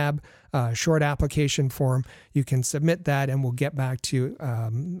Team tab, short application form. You can submit that, and we'll get back to you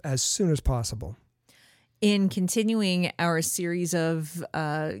as soon as possible. In continuing our series of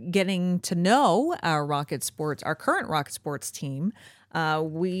getting to know our current Rocket Sports team,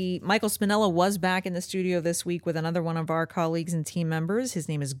 Michael Spinella was back in the studio this week with another one of our colleagues and team members. His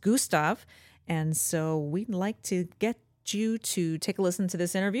name is Gustav, and so we'd like to get you to take a listen to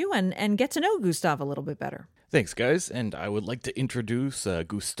this interview and get to know Gustav a little bit better. Thanks, guys, and I would like to introduce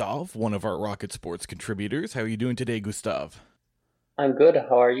Gustav, one of our Rocket Sports contributors. How are you doing today, Gustav? I'm good.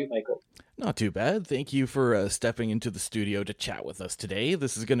 How are you, Michael? Not too bad. Thank you for stepping into the studio to chat with us today.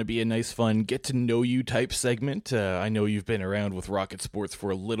 This is going to be a nice, fun, get to know you type segment. I know you've been around with Rocket Sports for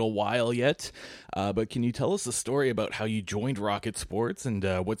a little while yet, but can you tell us a story about how you joined Rocket Sports and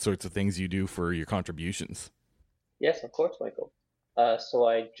what sorts of things you do for your contributions? Yes, of course, Michael. So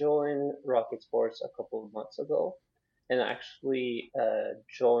I joined Rocket Sports a couple of months ago, and actually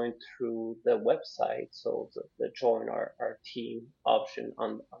joined through the website. So the join our team option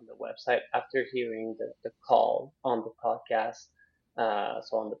on the website after hearing the call on the podcast.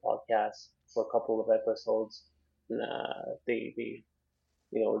 So on the podcast for a couple of episodes, they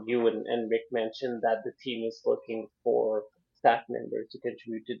you and Rick mentioned that the team is looking for staff members to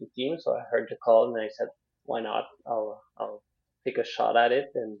contribute to the team. So I heard the call and I said, why not? I'll take a shot at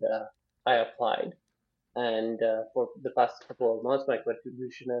it, and I applied. And for the past couple of months, my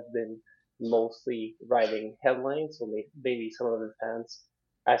contribution has been mostly writing headlines. So maybe some of the fans,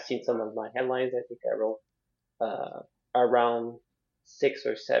 I've seen some of my headlines. I think I wrote around 6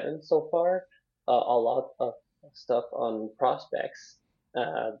 or 7 so far. A lot of stuff on prospects,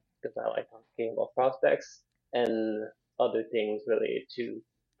 because I like talking about prospects, and other things related to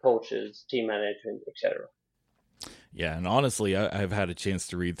coaches, team management, etc. Yeah, and honestly, I've had a chance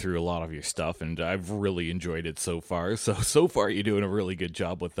to read through a lot of your stuff, and I've really enjoyed it so far. So far, you're doing a really good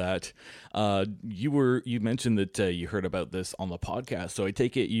job with that. You mentioned that you heard about this on the podcast, so I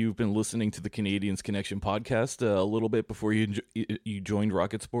take it you've been listening to the Canadiens Connection podcast a little bit before you joined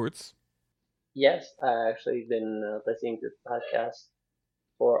Rocket Sports. Yes, I actually been listening to the podcast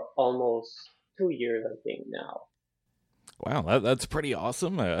for almost 2 years, I think now. Wow, that's pretty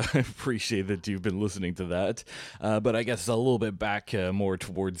awesome. I appreciate that you've been listening to that. But I guess a little bit back more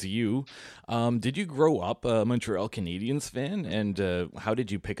towards you. Did you grow up a Montreal Canadiens fan? And how did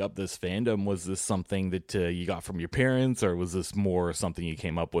you pick up this fandom? Was this something that you got from your parents, or was this more something you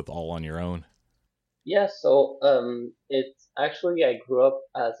came up with all on your own? Yeah, so it's actually I grew up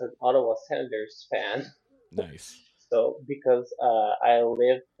as an Ottawa Senators fan. Nice. So because I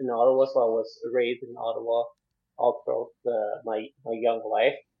lived in Ottawa, so I was raised in Ottawa all throughout my young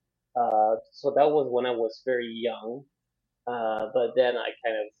life. So that was when I was very young. But then I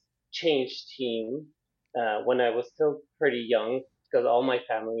kind of changed team when I was still pretty young because all my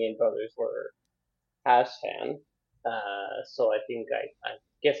family and brothers were Habs fan. So I think I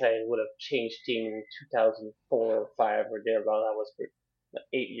guess I would have changed team in 2004 or 5 or thereabout. I was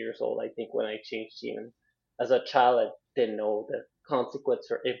 8 years old, I think, when I changed team. And as a child, I didn't know the consequence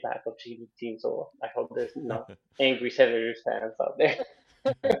or impact of changing team. So I hope there's not angry Senators fans out there.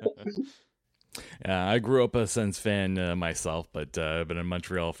 Yeah, I grew up a Sens fan myself, but I've been in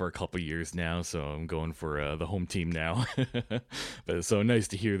Montreal for a couple years now, so I'm going for the home team now. But it's so nice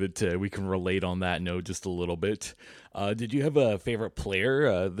to hear that we can relate on that note just a little bit. Did you have a favorite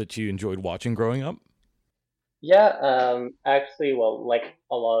player that you enjoyed watching growing up? Yeah, actually, well, like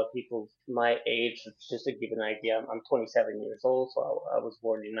a lot of people my age, just to give an idea, I'm 27 years old, so I was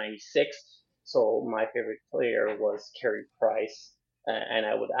born in '96. So my favorite player was Carey Price, and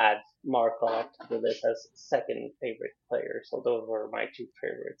I would add Markov to the list as second favorite player. So those were my two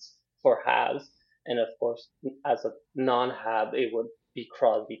favorites for Habs, and of course, as a non-Hab, it would be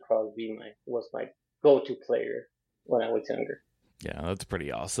Crosby. Crosby was my go-to player when I was younger. Yeah, that's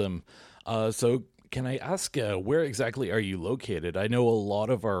pretty awesome. So can I ask where exactly are you located? I know a lot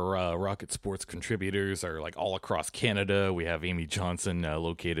of our Rocket Sports contributors are like all across Canada. We have Amy Johnson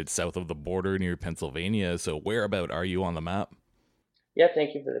located south of the border near Pennsylvania. So whereabout are you on the map? Yeah,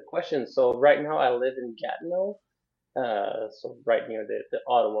 thank you for the question. So right now I live in Gatineau, so right near the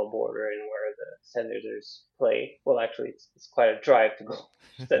Ottawa border and where the Senators play. Well, actually, it's quite a drive to go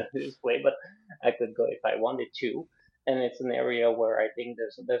to Senators play, but I could go if I wanted to. And it's an area where I think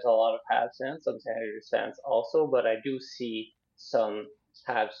there's a lot of Habs fans, some Senators fans also, but I do see some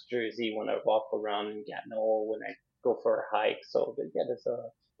Habs jersey when I walk around in Gatineau or when I go for a hike. So, but yeah, there's a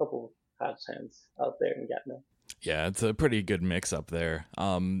couple of Habs fans out there in Gatineau. Yeah, it's a pretty good mix up there.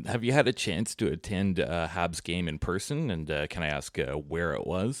 Have you had a chance to attend a Habs game in person? And can I ask where it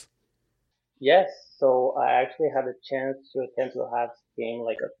was? Yes, so I actually had a chance to attend to a Habs game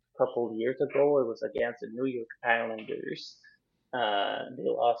like a couple of years ago. It was against the New York Islanders. They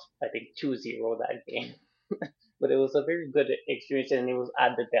lost, I think, 2-0 that game. But it was a very good experience, and it was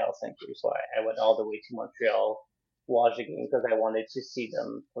at the Bell Center. So I went all the way to Montreal to watch the game because I wanted to see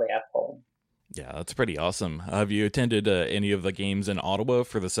them play at home. Yeah, that's pretty awesome. Have you attended any of the games in Ottawa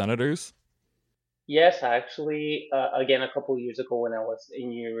for the Senators? Yes, actually, again, a couple of years ago when I was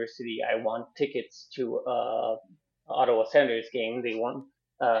in university, I won tickets to Ottawa Senators game. They won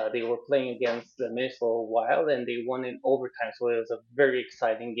They were playing against the Minnesota Wild, and they won in overtime. So it was a very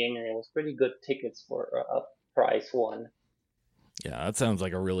exciting game, and it was pretty good tickets for a prize won. Yeah, that sounds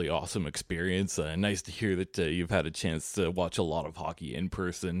like a really awesome experience. Nice to hear that you've had a chance to watch a lot of hockey in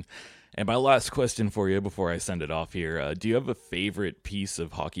person. And my last question for you before I send it off here, do you have a favorite piece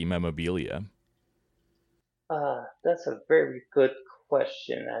of hockey memorabilia? That's a very good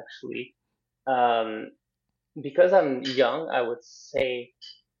question, actually. Um, because I'm young, I would say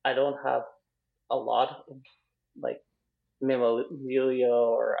I don't have a lot of like memorabilia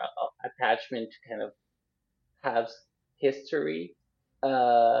or attachment to kind of have history.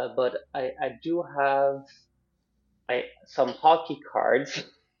 But I do have some hockey cards,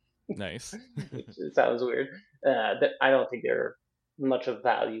 Nice. which sounds weird. That I don't think they're much of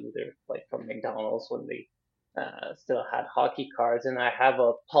value. They're like from McDonald's when they still had hockey cards, and I have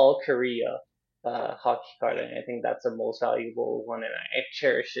a Paul Kariya hockey card, and I think that's the most valuable one, and I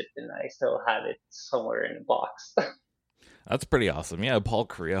cherish it, and I still have it somewhere in a box. That's pretty awesome. Yeah, Paul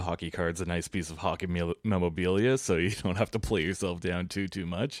Kariya hockey card's a nice piece of hockey memorabilia, so you don't have to play yourself down too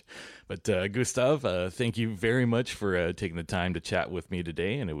much. But Gustav, thank you very much for taking the time to chat with me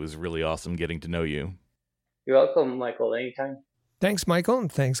today, and it was really awesome getting to know you. You're welcome, Michael. Anytime. Thanks, Michael,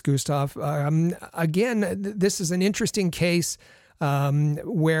 and thanks, Gustav. Again, this is an interesting case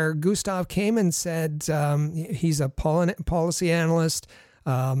where Gustav came and said he's a policy analyst,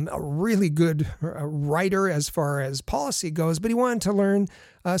 a really good writer as far as policy goes, but he wanted to learn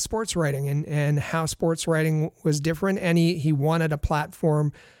sports writing and how sports writing was different. And he wanted a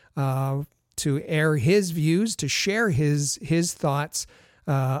platform to air his views, to share his thoughts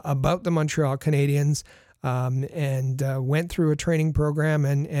about the Montreal Canadiens, and went through a training program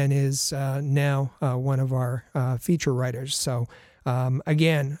and is now one of our feature writers. So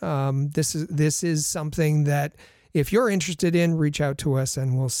again, this is something that if you're interested in, reach out to us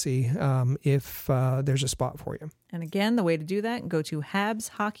and we'll see if there's a spot for you. And again, the way to do that, go to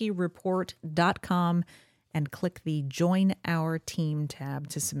habshockeyreport.com and click the Join Our Team tab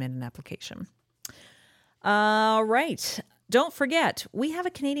to submit an application. All right. Don't forget, we have a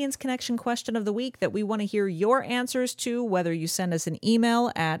Canadiens Connection question of the week that we want to hear your answers to, whether you send us an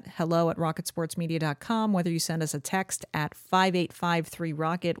email at hello@rocketsportsmedia.com, whether you send us a text at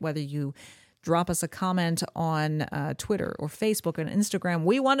 5853-ROCKET, whether you drop us a comment on Twitter or Facebook and Instagram.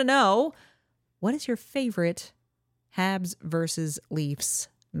 We want to know, what is your favorite Habs versus Leafs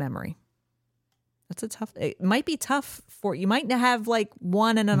memory? That's a tough. It might be tough for you. Might have like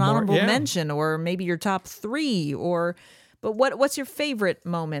one and an honorable mention, or maybe your top three. But what's your favorite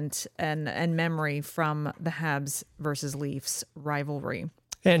moment and memory from the Habs versus Leafs rivalry?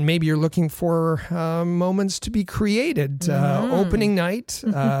 And maybe you're looking for moments to be created. Opening night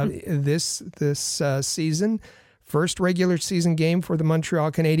this season, first regular season game for the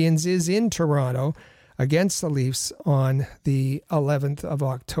Montreal Canadiens is in Toronto against the Leafs on the 11th of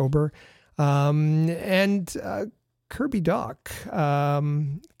October. And Kirby Dach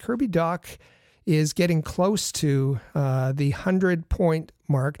is getting close to the 100-point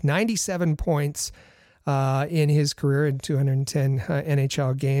mark, 97 points in his career in 210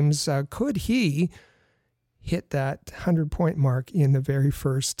 NHL games. Could he hit that 100-point mark in the very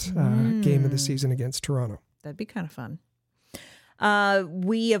first game of the season against Toronto? That'd be kind of fun.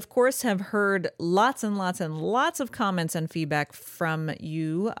 We, of course, have heard lots and lots and lots of comments and feedback from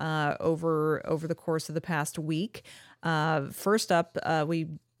you over the course of the past week. First up, we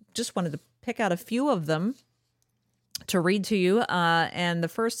just wanted to pick out a few of them to read to you. And the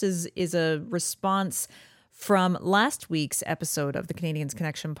first is a response from last week's episode of the Canadiens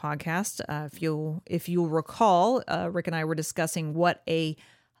Connection podcast. If you'll recall, Rick and I were discussing what a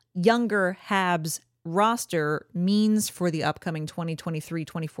younger Habs roster means for the upcoming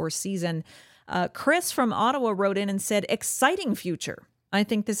 2023-24 season. Chris from Ottawa wrote in and said, exciting future. I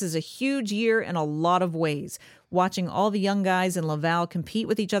think this is a huge year in a lot of ways. Watching all the young guys in Laval compete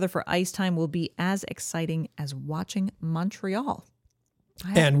with each other for ice time will be as exciting as watching Montreal.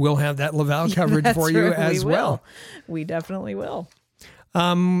 And we'll have that Laval coverage for you as well. We definitely will.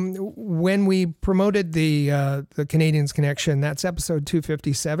 When we promoted the Canadiens Connection, that's episode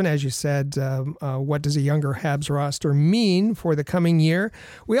 257. As you said, what does a younger Habs roster mean for the coming year?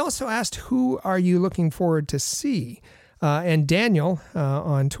 We also asked, who are you looking forward to see? And Daniel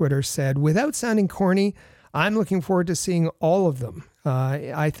on Twitter said, without sounding corny, I'm looking forward to seeing all of them.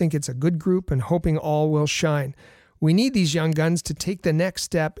 I think it's a good group and hoping all will shine. We need these young guns to take the next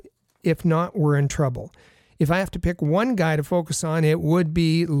step. If not, we're in trouble. If I have to pick one guy to focus on, it would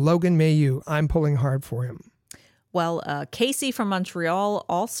be Logan Mailloux. I'm pulling hard for him. Well, Casey from Montreal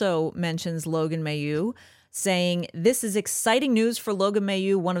also mentions Logan Mailloux, saying, "This is exciting news for Logan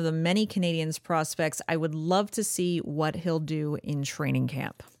Mailloux, one of the many Canadiens prospects. I would love to see what he'll do in training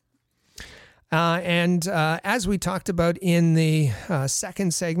camp." And as we talked about in the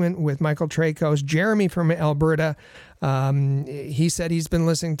second segment with Michael Trakos, Jeremy from Alberta, he said he's been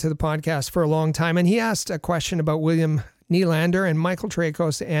listening to the podcast for a long time, and he asked a question about William Nylander, and Michael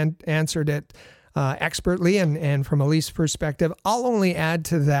Trakos answered it expertly and from a Leafs perspective. I'll only add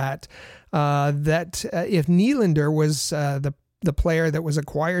to that that if Nylander was the player that was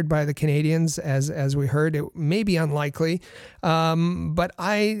acquired by the Canadiens, as we heard, it may be unlikely. But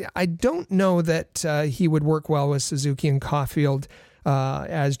I don't know that he would work well with Suzuki and Caulfield,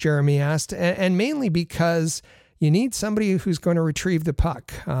 as Jeremy asked, and mainly because you need somebody who's going to retrieve the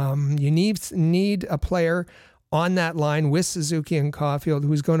puck. You need a player on that line with Suzuki and Caulfield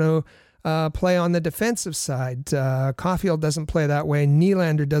who's going to play on the defensive side. Caulfield doesn't play that way.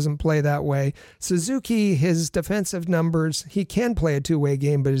 Nylander doesn't play that way. Suzuki, his defensive numbers, he can play a two-way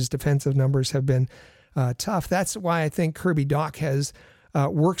game, but his defensive numbers have been tough. That's why I think Kirby Dach has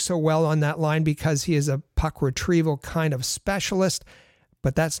worked so well on that line, because he is a puck retrieval kind of specialist.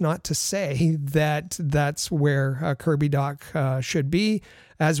 But that's not to say that that's where Kirby Dach should be.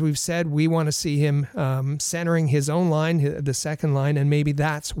 As we've said, we want to see him centering his own line, the second line, and maybe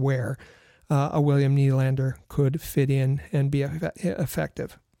that's where a William Nylander could fit in and be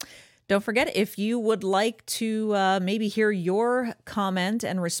effective. Don't forget, if you would like to maybe hear your comment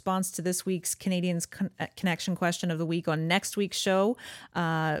and response to this week's Canadiens Connection question of the week on next week's show,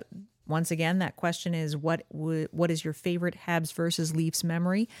 once again, that question is, what is your favorite Habs versus Leafs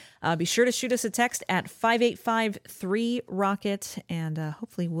memory? Be sure to shoot us a text at 585-3-ROCKET, and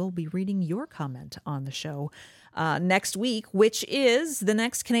hopefully we'll be reading your comment on the show next week, which is the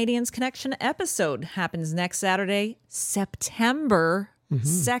next Canadiens Connection episode. Happens next Saturday, September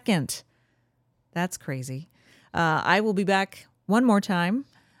 2nd. That's crazy. I will be back one more time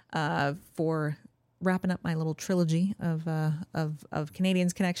for wrapping up my little trilogy of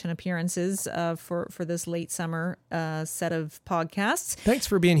Canadiens Connection appearances for this late summer set of podcasts. Thanks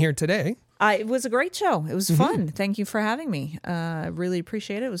for being here today. It was a great show. It was fun. Thank you for having me. I really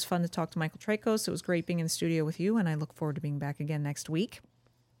appreciate it. It was fun to talk to Michael Trakos. It was great being in the studio with you, and I look forward to being back again next week.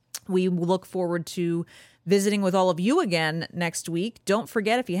 We look forward to visiting with all of you again next week. Don't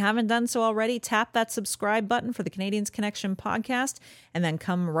forget, if you haven't done so already, tap that subscribe button for the Canadiens Connection podcast, and then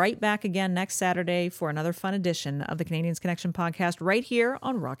come right back again next Saturday for another fun edition of the Canadiens Connection podcast right here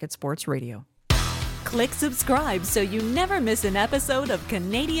on Rocket Sports Radio. Click subscribe so you never miss an episode of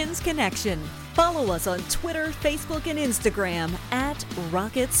Canadiens Connection. Follow us on Twitter, Facebook, and Instagram at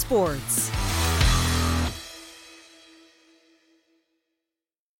Rocket Sports.